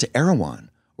went right to Erewhon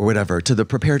or whatever, to the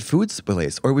prepared foods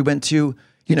place. Or we went to,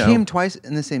 you know. Came twice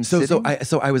in the same sitting? I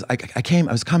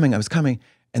was coming.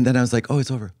 And then I was like, oh, it's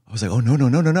over. I was like, oh,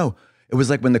 no. It was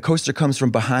like when the coaster comes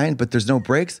from behind, but there's no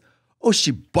brakes. Oh,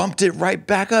 she bumped it right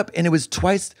back up. And it was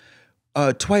twice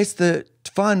the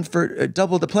fun for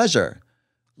double the pleasure.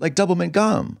 Like doublemint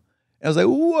gum. And I was like,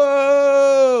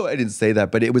 whoa. I didn't say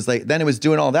that, but it was like, then it was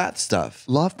doing all that stuff.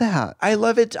 Love that. I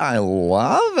love it.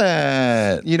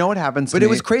 You know what happens to me? But it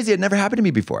was crazy. It never happened to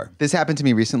me before. This happened to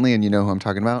me recently, and you know who I'm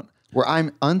talking about? Where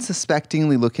I'm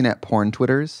unsuspectingly looking at porn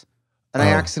Twitters, and I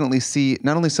accidentally see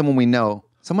not only someone we know,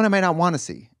 someone I might not want to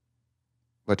see.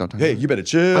 But don't talk Hey, about it. you better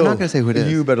chill. I'm not going to say who it is.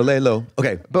 You better lay low.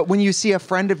 Okay. But when you see a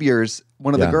friend of yours,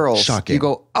 one of the girls, shocking. you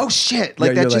go, oh shit. Like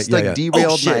Yeah, that you're just like, like yeah.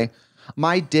 derailed Oh, shit.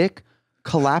 my dick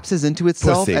collapses into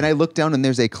itself, Pussy. and I look down and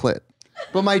there's a clit.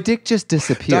 But my dick just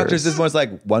disappears. Doctors is more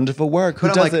like, wonderful work. Who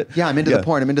But does I'm like, it? yeah, I'm into the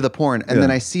porn. And Yeah.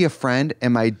 then I see a friend,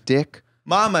 and my dick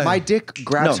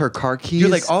grabs her car keys You're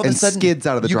like, all of a and sudden, skids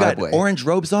out of the driveway. You got orange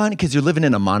robes on because you're living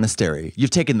in a monastery. You've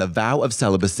taken the vow of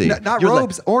celibacy. Not You're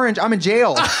robes, orange. I'm in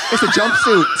jail. It's a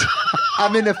jumpsuit.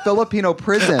 I'm in a Filipino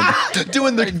prison.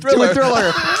 Doing the thriller.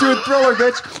 Doing thriller,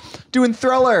 bitch. Doing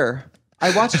thriller. I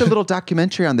watched a little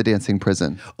documentary on the dancing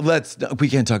prison. We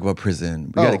can't talk about prison.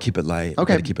 We got to keep it light.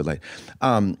 Okay. We got to keep it light.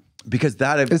 Because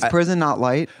Is prison not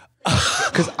light?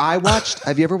 Because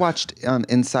have you ever watched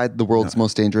Inside the World's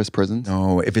Most Dangerous Prisons?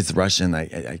 No, if it's Russian,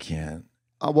 I can't.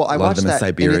 Well, I A lot of watched them in that. and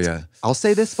Siberia. I'll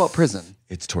say this about prison.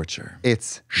 It's torture.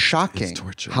 It's shocking It's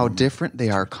torture. how different they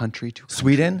are country to country.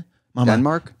 Sweden? Mama,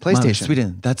 Denmark? Mama, PlayStation.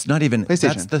 Sweden. That's not even, PlayStation.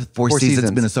 that's the Four Seasons,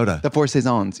 Minnesota. The Four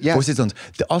Seasons. Yes. Four Seasons.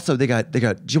 Also, they got, do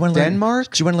you want to learn?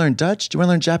 Denmark? Do you want to learn Dutch? Do you want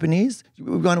to learn Japanese?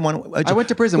 I went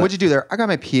to prison. What'd you do there? I got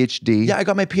my PhD. Yeah, I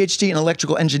got my PhD in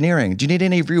electrical engineering. Do you need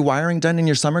any rewiring done in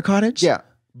your summer cottage? Yeah.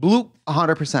 Bloop.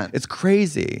 100%. It's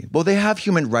crazy. Well, they have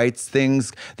human rights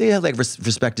things. They have like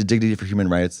respect and dignity for human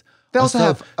rights. They also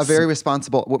have a very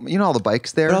responsible, you know all the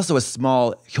bikes there? But also a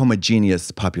small,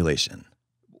 homogeneous population.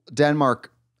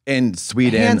 Denmark, And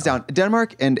Sweden. hands down.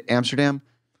 Denmark and Amsterdam,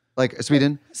 like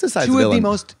Sweden, It's the size two of of the Ireland.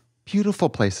 most beautiful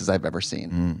places I've ever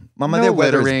seen. Mama, no their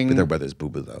littering. weather's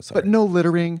boo-boo though. Sorry. But no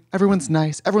littering. Everyone's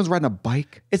nice. Everyone's riding a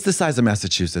bike. It's the size of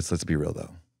Massachusetts, let's be real though.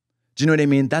 Do you know what I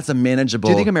mean? That's a manageable.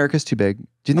 Do you think America's too big?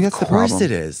 Do you think that's the problem? Of course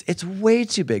it is. It's way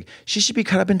too big. She should be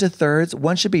cut up into thirds.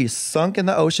 One should be sunk in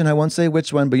the ocean. I won't say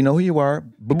which one, but you know who you are.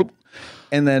 Boop, boop.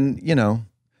 And then,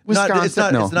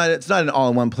 Wisconsin, it's not an all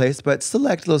in one place, but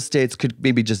select little states could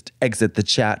maybe just exit the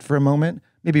chat for a moment,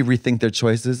 maybe rethink their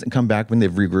choices and come back when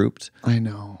they've regrouped. I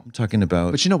know. I'm talking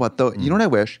about. But you know what, though? You know what I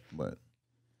wish? What?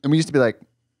 And we used to be like,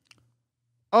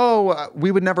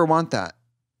 we would never want that.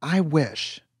 I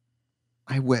wish.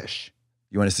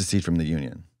 You want to secede from the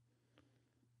union.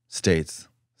 States,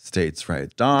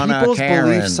 right. Donna, People's Karen.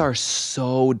 beliefs are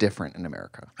so different in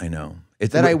America. I know.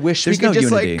 That I wish we there's could no just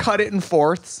unity. like cut it in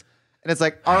fourths. And it's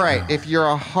like, all right, if you're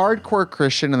a hardcore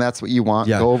Christian and that's what you want,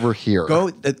 Yeah. go over here. Go.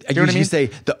 you know what I mean? You say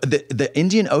the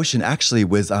Indian Ocean actually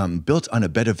was built on a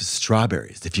bed of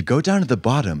strawberries. If you go down to the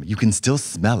bottom, you can still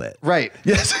smell it. Right.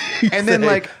 Yes. And then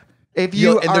like If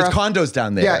you and there's condos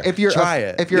down there. Yeah, if you're Try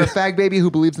it. If you're a fag baby who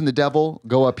believes in the devil,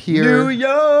 go up here. New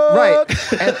York. Right.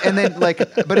 And then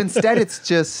but instead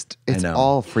it's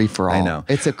all free for all. I know.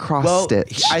 It's a cross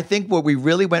stitch. I think what we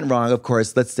really went wrong, of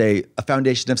course, let's say a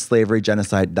foundation of slavery,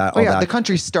 genocide, all that. The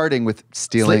country's starting with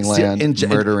stealing land,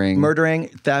 murdering,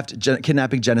 theft,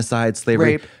 kidnapping, genocide,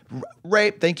 slavery,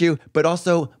 rape. Thank you. But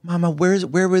also, Mama,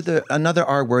 where were another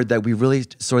R word that we really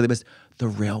sorely missed? The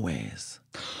railways.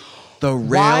 The railroad.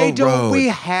 Why don't we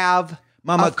have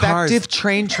effective cars.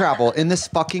 train travel in this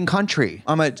fucking country?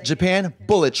 Japan,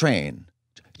 bullet train.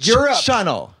 Europe.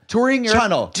 Channel. Touring Europe.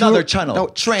 Channel. Another channel. No,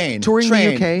 train. Touring train,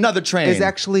 the UK. Another train. Is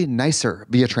actually nicer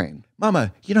via train.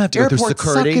 Mama, you don't have to go through Airports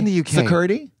security. suck in the UK.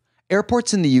 Security?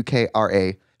 Airports in the UK are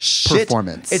a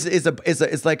performance.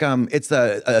 It's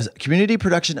a community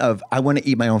production of I want to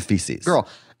eat my own feces. Girl,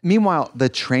 meanwhile, the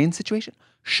train situation,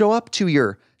 show up to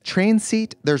your train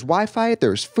seat, there's Wi-Fi,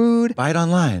 there's food. Buy it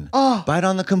online. Buy it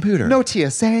on the computer. No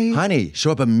TSA. Honey, show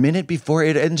up a minute before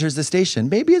it enters the station.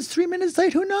 Maybe it's 3 minutes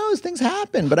late. Who knows? Things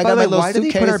happen. But I got my little why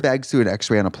suitcase. Why do they put our bags through an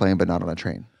X-ray on a plane but not on a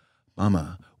train?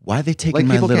 Mama, why are they taking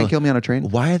people can't kill me on a train?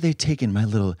 Why are they taking my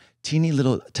teeny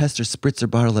little tester spritzer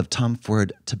bottle of Tom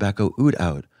Ford tobacco oud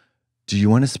out? Do you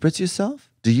want to spritz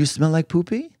yourself? Do you smell like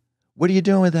poopy? What are you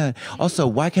doing with that? Also,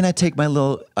 why can't I take my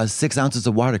little 6 ounces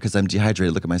of water because I'm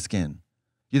dehydrated? Look at my skin.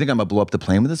 You think I'm going to blow up the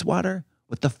plane with this water?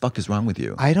 What the fuck is wrong with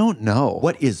you? I don't know.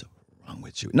 What is wrong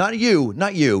with you? Not you,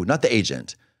 not the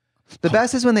agent. The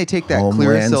best is when they take that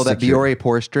Homeland Clearasil, that Security. Biore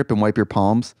pore strip and wipe your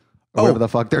palms. Or whatever the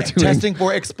fuck they're doing. Testing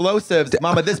for explosives.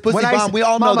 Mama, this pussy bomb, we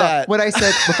all know that. When I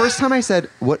said, the first time I said,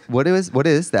 what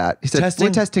is that? He said, we're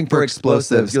testing for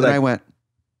explosives. And I went.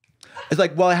 It's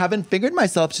like, well, I haven't fingered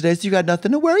myself today, so you got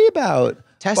nothing to worry about.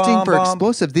 Testing for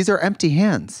explosives. These are empty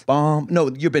hands. Bomb. No,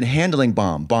 you've been handling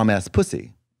bomb-ass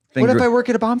pussy. What if I work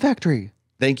at a bomb factory?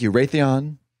 Thank you,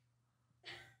 Raytheon.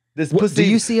 This pussy. Do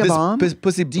you see a bomb?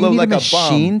 Pussy do you blow need like a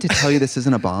machine bomb to tell you this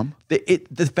isn't a bomb?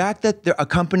 The fact that a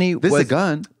company this is a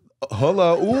gun.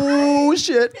 Hello. Ooh,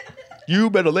 shit. You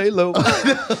better lay low.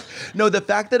 No, the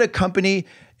fact that a company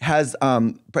is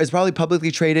probably publicly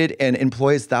traded and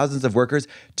employs thousands of workers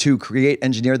to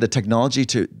engineer the technology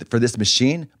for this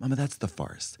machine, Mama, that's the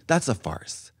farce. That's a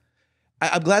farce.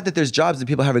 I'm glad that there's jobs and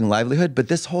people having livelihood, but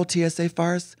this whole TSA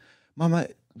farce, Mama,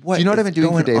 what? Do you know what I've been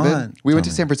doing for David? On? We went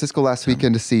to San Francisco last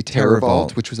weekend to see Terror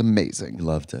Vault, which was amazing. You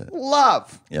loved it.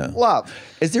 Love.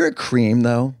 Is there a cream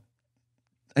though?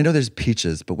 I know there's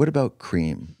peaches, but what about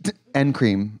cream? And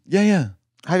cream. Yeah.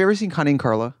 Have you ever seen Connie and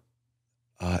Carla?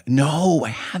 No, I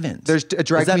haven't. There's a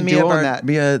drag queen Mia duo in that.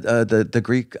 Mia, the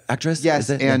Greek actress? Yes,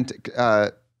 and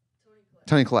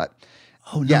Toni Collette.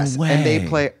 Oh, no way. And they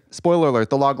play, spoiler alert,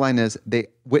 the log line is they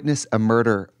witness a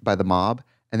murder by the mob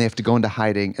and they have to go into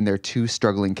hiding, and they're two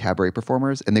struggling cabaret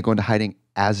performers, and they go into hiding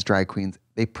as drag queens.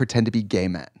 They pretend to be gay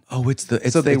men. Oh,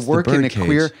 so they work in a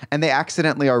queer, and they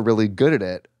accidentally are really good at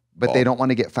it, but they don't want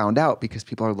to get found out because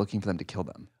people are looking for them to kill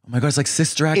them. Oh my God, it's like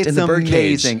Sister Act in the Birdcage.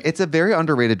 It's amazing. It's a very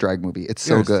underrated drag movie. It's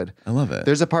so good. I love it.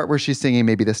 There's a part where she's singing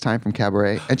Maybe This Time from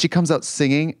Cabaret, and she comes out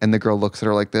singing, and the girl looks at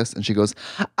her like this, and she goes,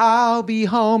 I'll be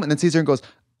home, and then sees her and goes,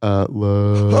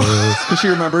 because she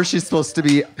remembers she's supposed to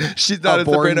be she's not a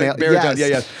born male. Yes.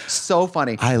 Yeah. So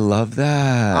funny. I love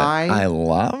that. I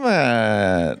love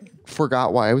it.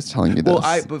 Forgot why I was telling you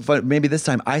this. Well, but maybe this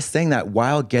time I sang that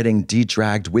while getting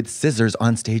de-dragged with scissors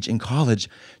on stage in college,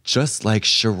 just like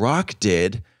Chirac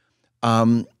did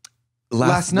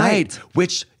last night.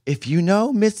 Which, if you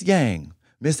know Miss Yang,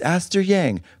 Miss Aster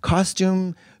Yang,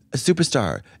 costume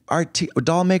superstar,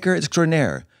 doll maker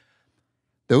extraordinaire.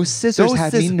 Those scissors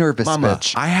had me nervous, Mama,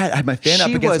 bitch. I had my fan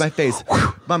up against my face.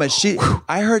 Mama,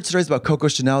 I heard stories about Coco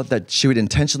Chanel that she would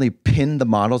intentionally pin the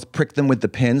models, prick them with the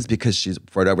pins because she's,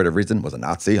 for whatever reason, was a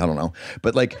Nazi. I don't know.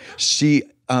 But like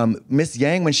Miss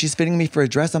Yang, when she's fitting me for a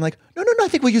dress, I'm like, no, I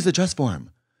think we'll use the dress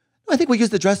form. No, I think we'll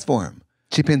use the dress form.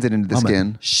 She pins it into the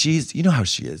skin. You know how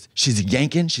she is. She's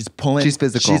yanking, she's pulling. She's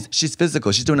physical. She's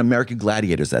physical. She's doing American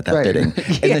Gladiators at that fitting.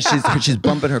 And then she's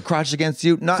bumping her crotch against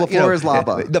you. The floor is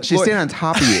lava. She's standing on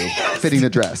top of you, fitting the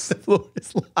dress. The floor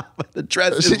is lava. The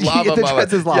dress is lava. The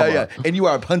dress is lava. Yeah. And you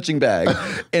are a punching bag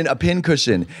and a pin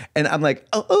cushion. And I'm like,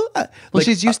 well,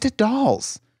 she's used to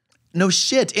dolls. No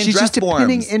shit. She's used to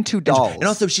pinning into dolls. And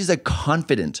also, she's a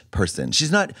confident person. She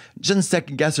doesn't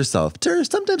second guess herself.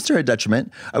 Sometimes to her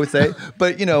detriment, I would say.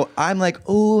 But, I'm like,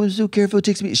 oh, I'm so careful. It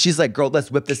takes me. She's like, girl, let's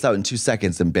whip this out in 2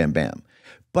 seconds and bam, bam.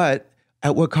 But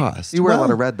at what cost? You wear a lot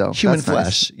of red, though. Human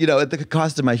flesh. Nice. At the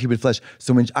cost of my human flesh.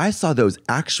 So when I saw those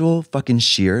actual fucking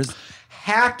shears.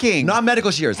 Hacking. Not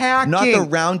medical shears. Hacking. Not the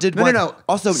rounded ones. No.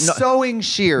 Also, sewing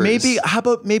shears. How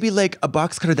about like a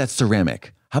box cutter that's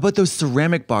ceramic? How about those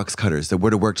ceramic box cutters that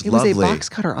would have worked It lovely? was a box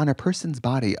cutter on a person's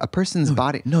body. A person's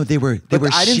body. No, they were I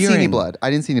didn't see any shearing. blood. I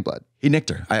didn't see any blood. He nicked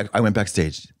her. I went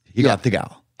backstage. He got the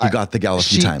gal. He got the gal a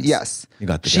few times. Yes. He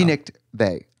got the She gal. nicked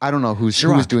they. I don't know who was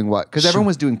Chirac. doing what because everyone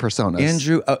was doing personas.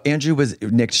 Andrew was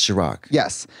nicked Chirac.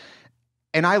 Yes.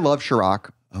 And I love Chirac.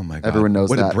 Oh my God. Everyone knows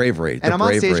what that. A bravery. And The I'm on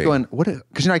stage bravery. going, what?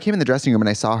 Because, I came in the dressing room and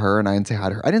I saw her and I didn't say hi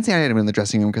to her. I didn't say hi to anyone in the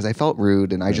dressing room because I felt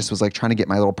rude and I just was like trying to get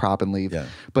my little prop and leave. Yeah.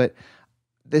 But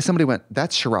somebody went,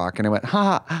 that's Chirac. And I went,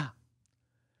 ha ha.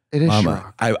 It is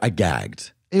Mama, Chirac. I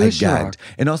gagged. It I was Chirac. gagged.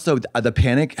 And also the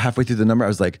panic halfway through the number, I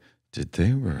was like, did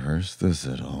they rehearse this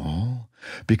at all?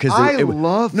 Because I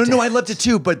loved No, it. I loved it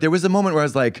too. But there was a moment where I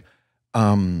was like,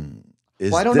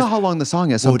 Well, I don't know how long the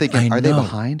song is. So I'm thinking, I are they know.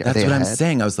 behind? Are That's they what I'm ahead?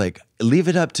 saying. I was like, leave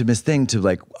it up to Miss Thing to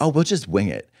like, oh, we'll just wing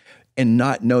it. And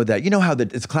not know that, you know how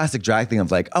it's a classic drag thing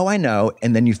of like, oh, I know.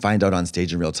 And then you find out on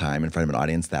stage in real time in front of an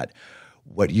audience that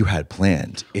what you had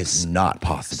planned is not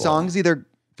possible. Songs either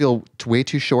feel way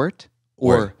too short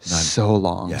or none. so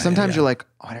long. Yeah, Sometimes yeah. you're like,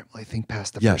 oh, I didn't really think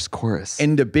past the first chorus.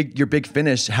 And your big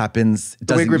finish happens.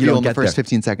 the big you reveal don't in the get first there.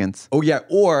 15 seconds. Oh yeah,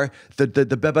 or the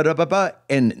ba-ba-da-ba-ba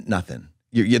and nothing.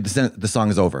 The song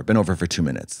is over. Been over for 2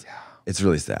 minutes. Yeah. It's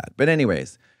really sad. But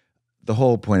anyways, the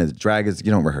whole point is drag is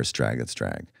you don't rehearse drag. It's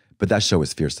drag. But that show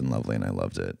was fierce and lovely, and I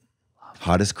loved it.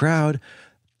 Hottest crowd.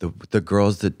 The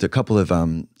girls, the couple of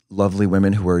lovely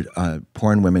women who were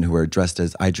porn women who were dressed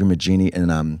as I Dream a Genie,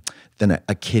 and then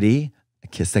a kitty,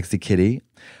 a sexy kitty.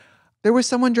 There was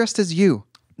someone dressed as you.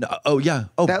 No, oh yeah.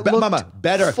 Oh, That looked mama,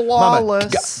 better.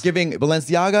 flawless. Mama, giving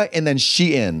Balenciaga and then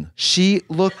Shein. She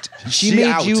She made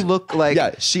out. you look like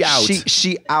she out.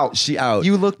 She out. She out.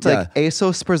 You looked Yeah. like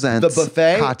ASOS presents The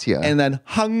buffet Katya. and then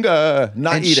hunger,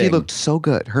 not and eating. she looked so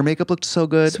good. Her makeup looked so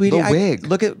good. Sweetie, the wig.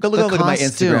 Look at the my Instagram.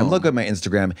 costume. Look at my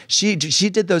Instagram. She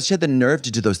did those. She had the nerve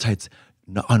to do those tights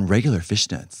on regular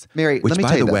fishnets. Mary, which let me by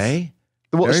tell you the this. way,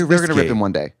 Well, very they're going to risky. rip them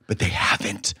one day. But they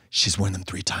haven't. She's worn them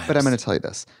 3 times. But I'm going to tell you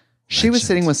this. She was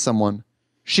sitting with someone.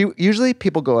 Usually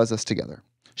people go as us together.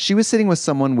 She was sitting with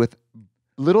someone with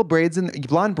little braids and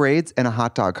blonde braids and a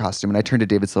hot dog costume. And I turned to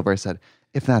David Silver. I said,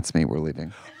 if that's me, we're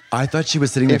leaving. I thought she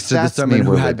was sitting If next to that's someone me,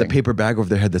 who we're had the leaving. paper bag over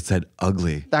their head that said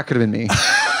ugly. That could have been me.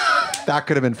 That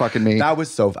could have been fucking me. That was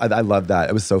so. I love that.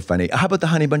 It was so funny. How about the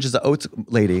Honey Bunches of Oats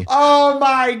lady? Oh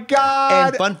my God.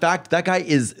 And fun fact, that guy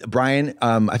is Brian.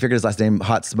 I forget his last name.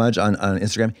 Hot Smudge on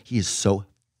Instagram. He is so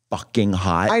fucking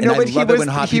hot. I know, and but I love it when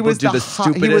hot people do the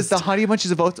stupidest. He was the Honey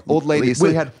Bunches of Oats old lady. So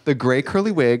he had the gray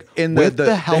curly wig with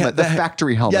the helmet, the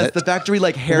factory helmet. Yes, the factory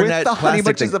like hairnet with the Honey plastic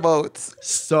Bunches thing. of Oats.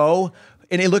 So,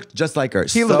 and it looked just like her.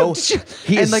 He is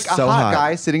like so a hot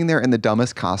guy sitting there in the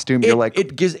dumbest costume. You're like,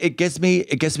 it gets me.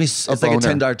 It's like a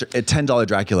boner. $10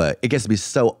 Dracula. It gets me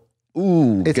so.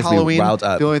 Ooh, it's gets Halloween. Me riled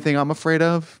up. The only thing I'm afraid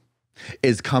of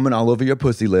is coming all over your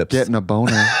pussy lips. getting a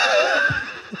boner.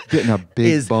 Getting a big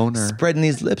is boner. spreading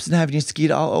these lips and having you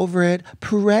skeet all over it.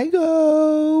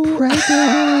 Prego. Prego.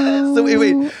 So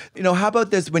wait, how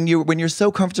about this? When you're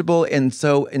so comfortable and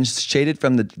so shaded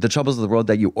from the troubles of the world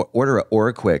that you order a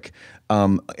Oraquick,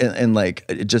 and like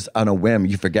just on a whim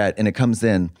you forget and it comes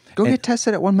in. Go get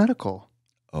tested at One Medical.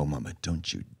 Oh, mama,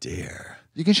 don't you dare!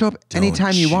 You can show up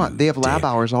anytime you want. They have lab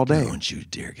hours all day. Don't you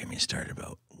dare get me started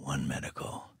about One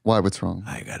Medical. Why? What's wrong?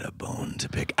 I got a bone to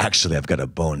pick. Actually, I've got a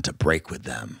bone to break with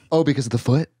them. Oh, because of the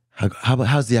foot?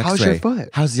 How's the X-ray? How's your foot?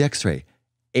 How's the X-ray?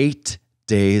 8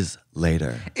 days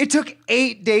later. It took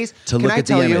 8 days To look at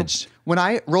the image. When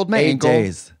I rolled my 8 ankle,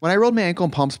 days. when I rolled my ankle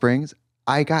in Palm Springs,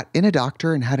 I got in a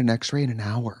doctor and had an X-ray in an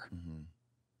hour.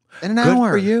 In an Good hour.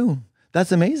 for you.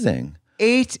 That's amazing.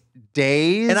 8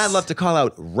 days. And I'd love to call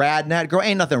out RadNet. Girl,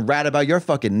 ain't nothing rad about your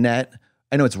fucking net.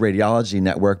 I know it's Radiology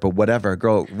Network, but whatever.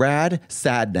 Girl, rad,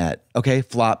 sad net, okay?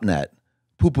 Flop net,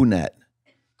 poo-poo net,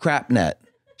 crap net,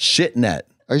 shit net.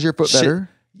 Is your foot Shit. better?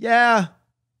 Yeah.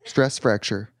 Stress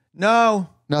fracture. No.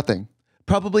 Nothing.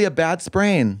 Probably a bad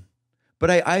sprain.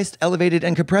 But I iced, elevated,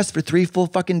 and compressed for 3 full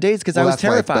fucking days because I was that's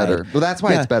why it's terrified. better. Well, that's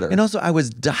why it's better. And also, I was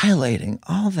dilating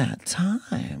all that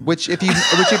time. Which if you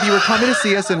were coming to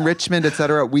see us in Richmond,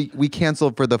 etc., we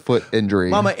canceled for the foot injury.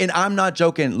 Mama, and I'm not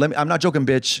joking. I'm not joking,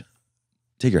 bitch.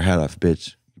 Take your hat off,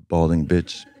 bitch. You balding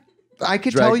bitch. I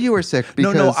could tell you were sick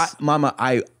because No, Mama,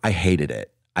 I hated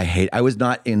it. I was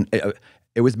not in.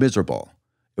 It was miserable.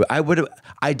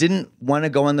 I didn't want to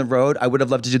go on the road. I would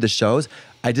have loved to do the shows.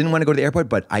 I didn't want to go to the airport,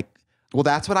 but Well,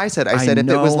 that's what I said. I said if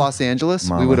it was know, Los Angeles, we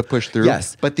Mama. would have pushed through.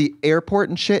 Yes. But the airport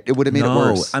and shit, it would have made it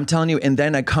worse. I'm telling you. And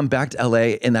then I'd come back to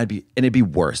LA and it'd be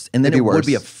worse. And then It'd be it would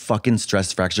be a worse. fucking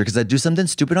stress fracture because I'd do something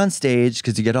stupid on stage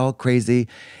because you get all crazy.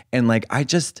 And like,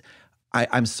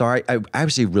 I'm sorry. I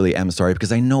actually really am sorry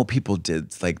because I know people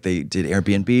did they did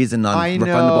Airbnbs and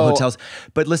non-refundable hotels.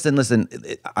 But listen.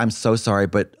 I'm so sorry,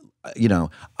 but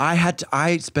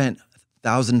I spent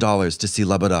 $1,000 to see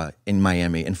Labada in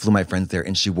Miami and flew my friends there,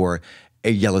 and she wore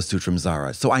a yellow suit from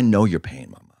Zara. So I know your pain,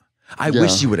 Mama. I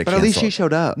wish you would have canceled. But at least she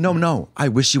showed up. No. I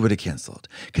wish you would have canceled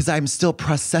because I'm still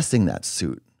processing that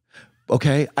suit.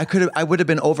 Okay, I would have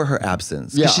been over her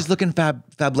absence. Yeah, she's looking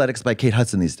Fabletics by Kate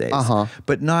Hudson these days.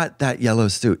 But not that yellow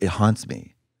suit. It haunts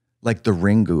me, like the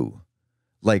Ringu,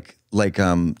 like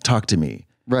Talk to Me.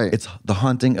 Right. It's the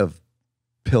haunting of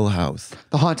Pill House.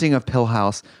 The haunting of Pill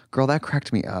House. Girl, that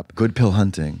cracked me up. Good pill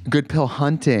hunting. Good pill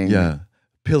hunting. Yeah,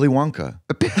 Pilly Wonka.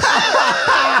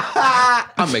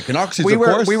 I'm making oxys, we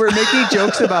course. We were making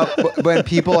jokes about when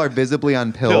people are visibly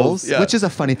on pills, which is a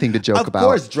funny thing to joke about. Of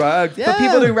course, drugs. Yeah. But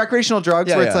people doing recreational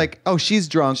drugs where it's like, oh, she's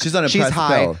drunk. She's on a she's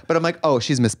high. pill. But I'm like, oh,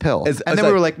 she's Miss Pill. And then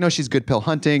we were like, no, she's good pill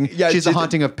hunting. Yeah, she's the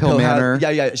haunting of Pill Manor.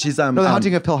 Yeah. She's the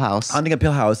haunting of Pill House. Haunting of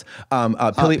Pill House.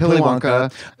 Pilly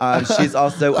Wonka. She's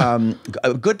also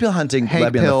good pill hunting.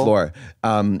 Hank Pill. On the floor.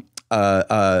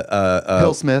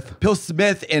 Pill Smith. Pill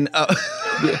Smith and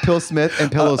Pill Smith and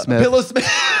Pillow Smith. Pillow Smith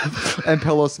and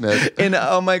Pillow Smith. And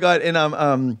oh my god! And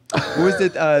what was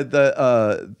it?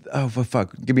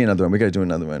 Fuck! Give me another one. We gotta do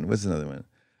another one. What's another one?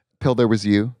 Pill. There was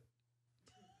you.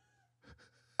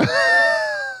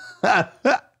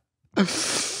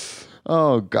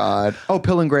 Oh God! Oh,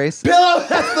 Pill and Grace. Pillow.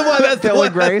 That's the one. That's Pill the one.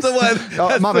 and Grace. That's the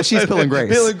one. Oh, Mama, she's Pill and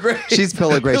Grace. Pill and Grace. She's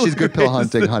Pill and Grace. She's good pill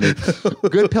hunting, honey.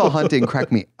 Good pill hunting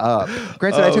cracked me up.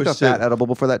 Granted, I took a fat edible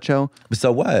before that show.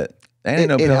 So what?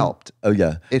 It helped. Oh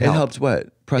yeah, it helped. What?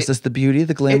 Process the beauty,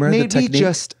 the glamour, the technique. It made me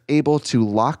just able to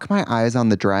lock my eyes on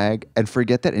the drag and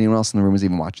forget that anyone else in the room was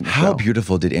even watching the show. How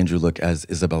beautiful did Andrew look as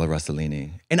Isabella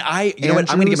Rossellini? And you know what?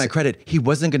 I'm going to give my credit. He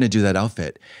wasn't going to do that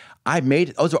outfit.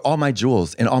 Those are all my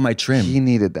jewels and all my trim. He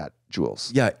needed that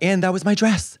jewels. Yeah, and that was my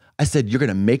dress. I said, you're going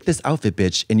to make this outfit,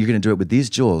 bitch, and you're going to do it with these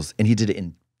jewels. And he did it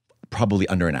in probably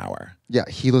under an hour. Yeah,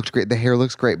 he looked great. The hair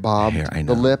looks great, Bob. I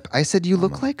know. The lip. I said, you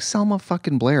look like Selma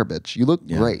fucking Blair, bitch. You look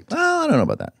great. Well, I don't know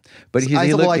about that. But I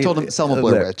told him Selma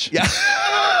Blair, bitch. Yeah.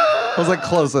 I was like,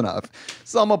 close enough.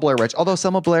 Selma Blair, bitch. Although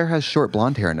Selma Blair has short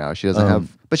blonde hair now. She doesn't have,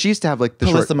 but she used to have like the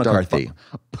Melissa short McCarthy.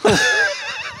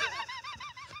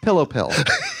 Pillow pill.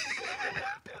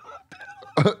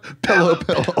 Pillow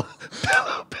pill.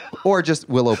 Or just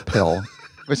Willow Pill,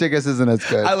 which I guess isn't as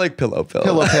good. I like Pillow Pill.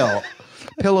 Pillow Pill.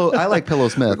 I like Pillow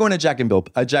Smith. We're going to Jack and Pill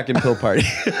party.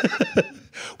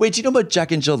 Wait, do you know about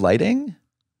Jack and Jill lighting?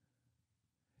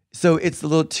 So it's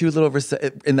two little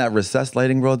in that recessed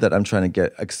lighting world that I'm trying to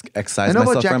get excise myself from. I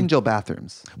know about Jack and Jill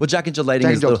bathrooms. Well, Jack and Jill lighting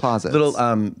is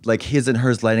little like his and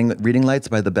hers reading lights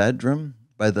by the bedroom,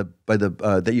 by the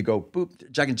that you go boop.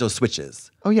 Jack and Jill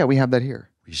switches. Oh yeah, we have that here.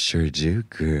 We sure do,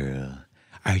 girl.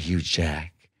 Are you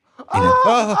Jack?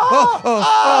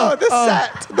 The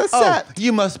set.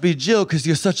 You must be Jill because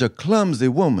you're such a clumsy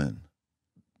woman.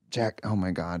 Jack, oh my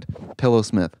God. Pillow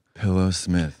Smith.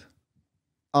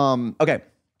 Okay.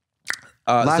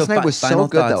 Last night was so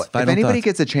good though. If anybody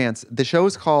gets a chance, the show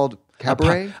is called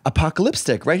Cabaret.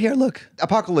 Apocalyptic. Right here, look.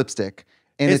 Apocalyptic.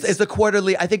 And it's a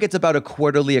quarterly, I think it's about a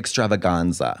quarterly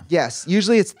extravaganza. Yes.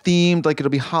 Usually it's themed, like it'll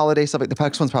be holiday stuff. Like the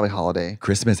next one's probably holiday.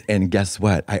 Christmas. And guess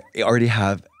what? I already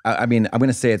have, I'm going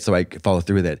to say it so I follow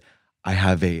through with it. I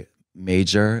have a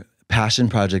major passion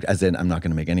project, as in I'm not going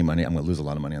to make any money. I'm going to lose a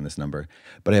lot of money on this number.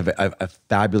 But I have a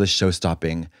fabulous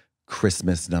show-stopping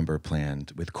Christmas number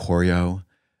planned with choreo.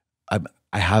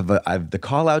 I have the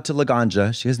call out to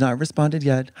Laganja. She has not responded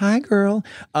yet. Hi, girl.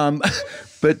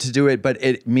 But to do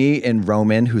it, me and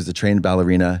Roman, who's a trained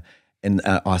ballerina in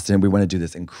Austin, we want to do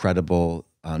this incredible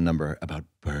number about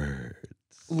birds.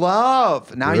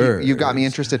 Love. Now you got me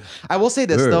interested. I will say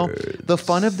this though. The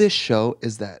fun of this show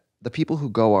is that the people who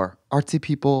go are artsy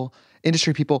people,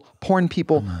 industry people, porn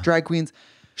people, drag queens.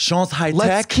 Chance high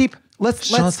let's tech. keep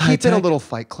it a little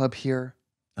fight club here.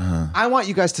 I want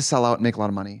you guys to sell out and make a lot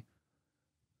of money.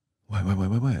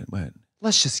 What?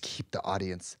 Let's just keep the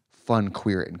audience fun,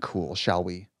 queer, and cool, shall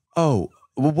we? Oh,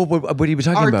 what are you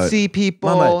talking about? Artsy people,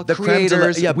 Mama, the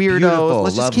creators, weirdos. Beautiful,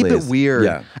 let's just keep it weird.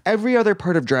 Yeah. Every other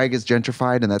part of drag is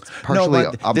gentrified, and that's partially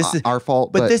our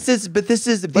fault. But these let's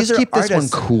are keep artists. This one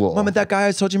cool. Mama, that guy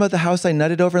I told you about, the house I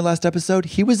nutted over in last episode,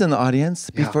 he was in the audience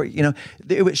before.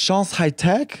 It was Chance High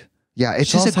Tech. Yeah,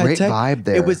 it's just a great vibe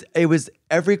there. It was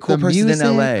every cool person in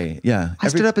LA. Yeah. I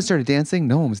stood up and started dancing.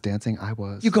 No one was dancing. I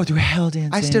was. You go through hell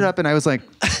dancing. I stood up and I was like,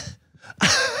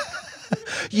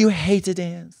 you hate to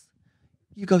dance.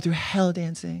 You go through hell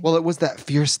dancing. Well, it was that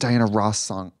fierce Diana Ross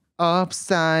song,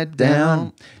 Upside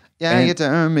Down. Yeah, you get to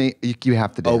earn me. You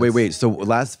have to dance. Oh, wait. So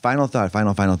final thought.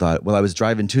 While I was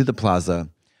driving to the plaza,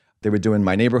 they were doing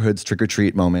my neighborhood's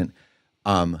trick-or-treat moment.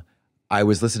 I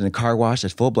was listening to Car Wash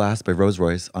at full blast by Rose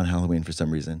Royce on Halloween for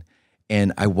some reason.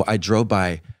 And I drove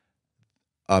by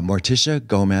Morticia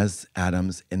Gomez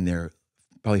Adams and their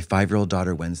probably 5-year-old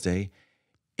daughter, Wednesday,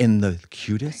 in the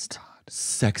cutest,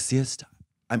 sexiest,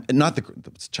 not the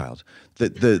child.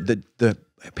 The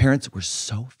parents were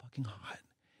so fucking hot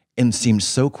and seemed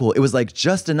so cool. It was like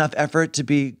just enough effort to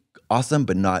be awesome,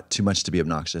 but not too much to be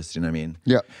obnoxious. You know what I mean?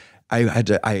 Yeah.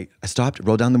 I stopped,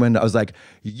 rolled down the window. I was like,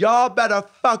 y'all better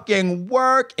fucking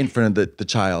work in front of the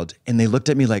child. And they looked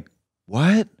at me like,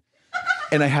 what?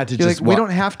 And I had to just like, we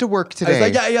don't have to work today. I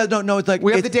was like, no. It's like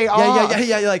we have the day off.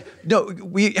 Yeah. Like, no,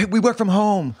 we work from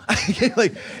home.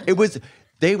 Like, it was.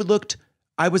 They looked.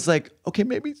 I was like, okay,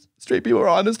 maybe straight people are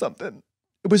onto something.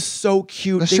 It was so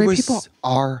cute. The straight people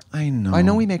are. I know. I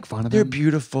know we make fun of them. They're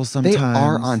beautiful sometimes. They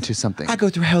are onto something. I go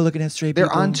through hell looking at straight people.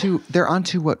 They're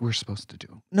onto what we're supposed to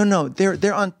do. No.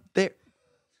 They're on.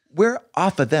 We're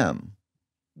off of them.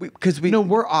 No,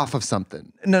 we're off of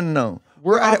something. No.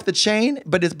 We're off the chain,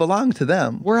 but it's belonged to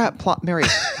them. We're at Mary.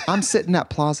 I'm sitting at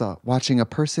Plaza watching a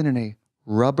person in a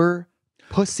rubber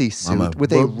pussy suit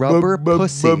with a rubber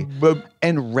pussy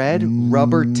and red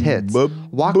rubber tits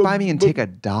walk by me and take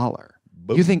 $1.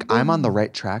 You think I'm on the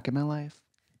right track in my life?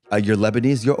 You're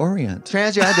Lebanese, you're Orient.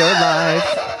 Transgender life.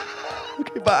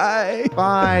 Okay, bye.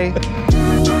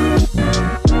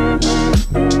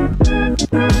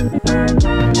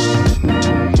 Bye.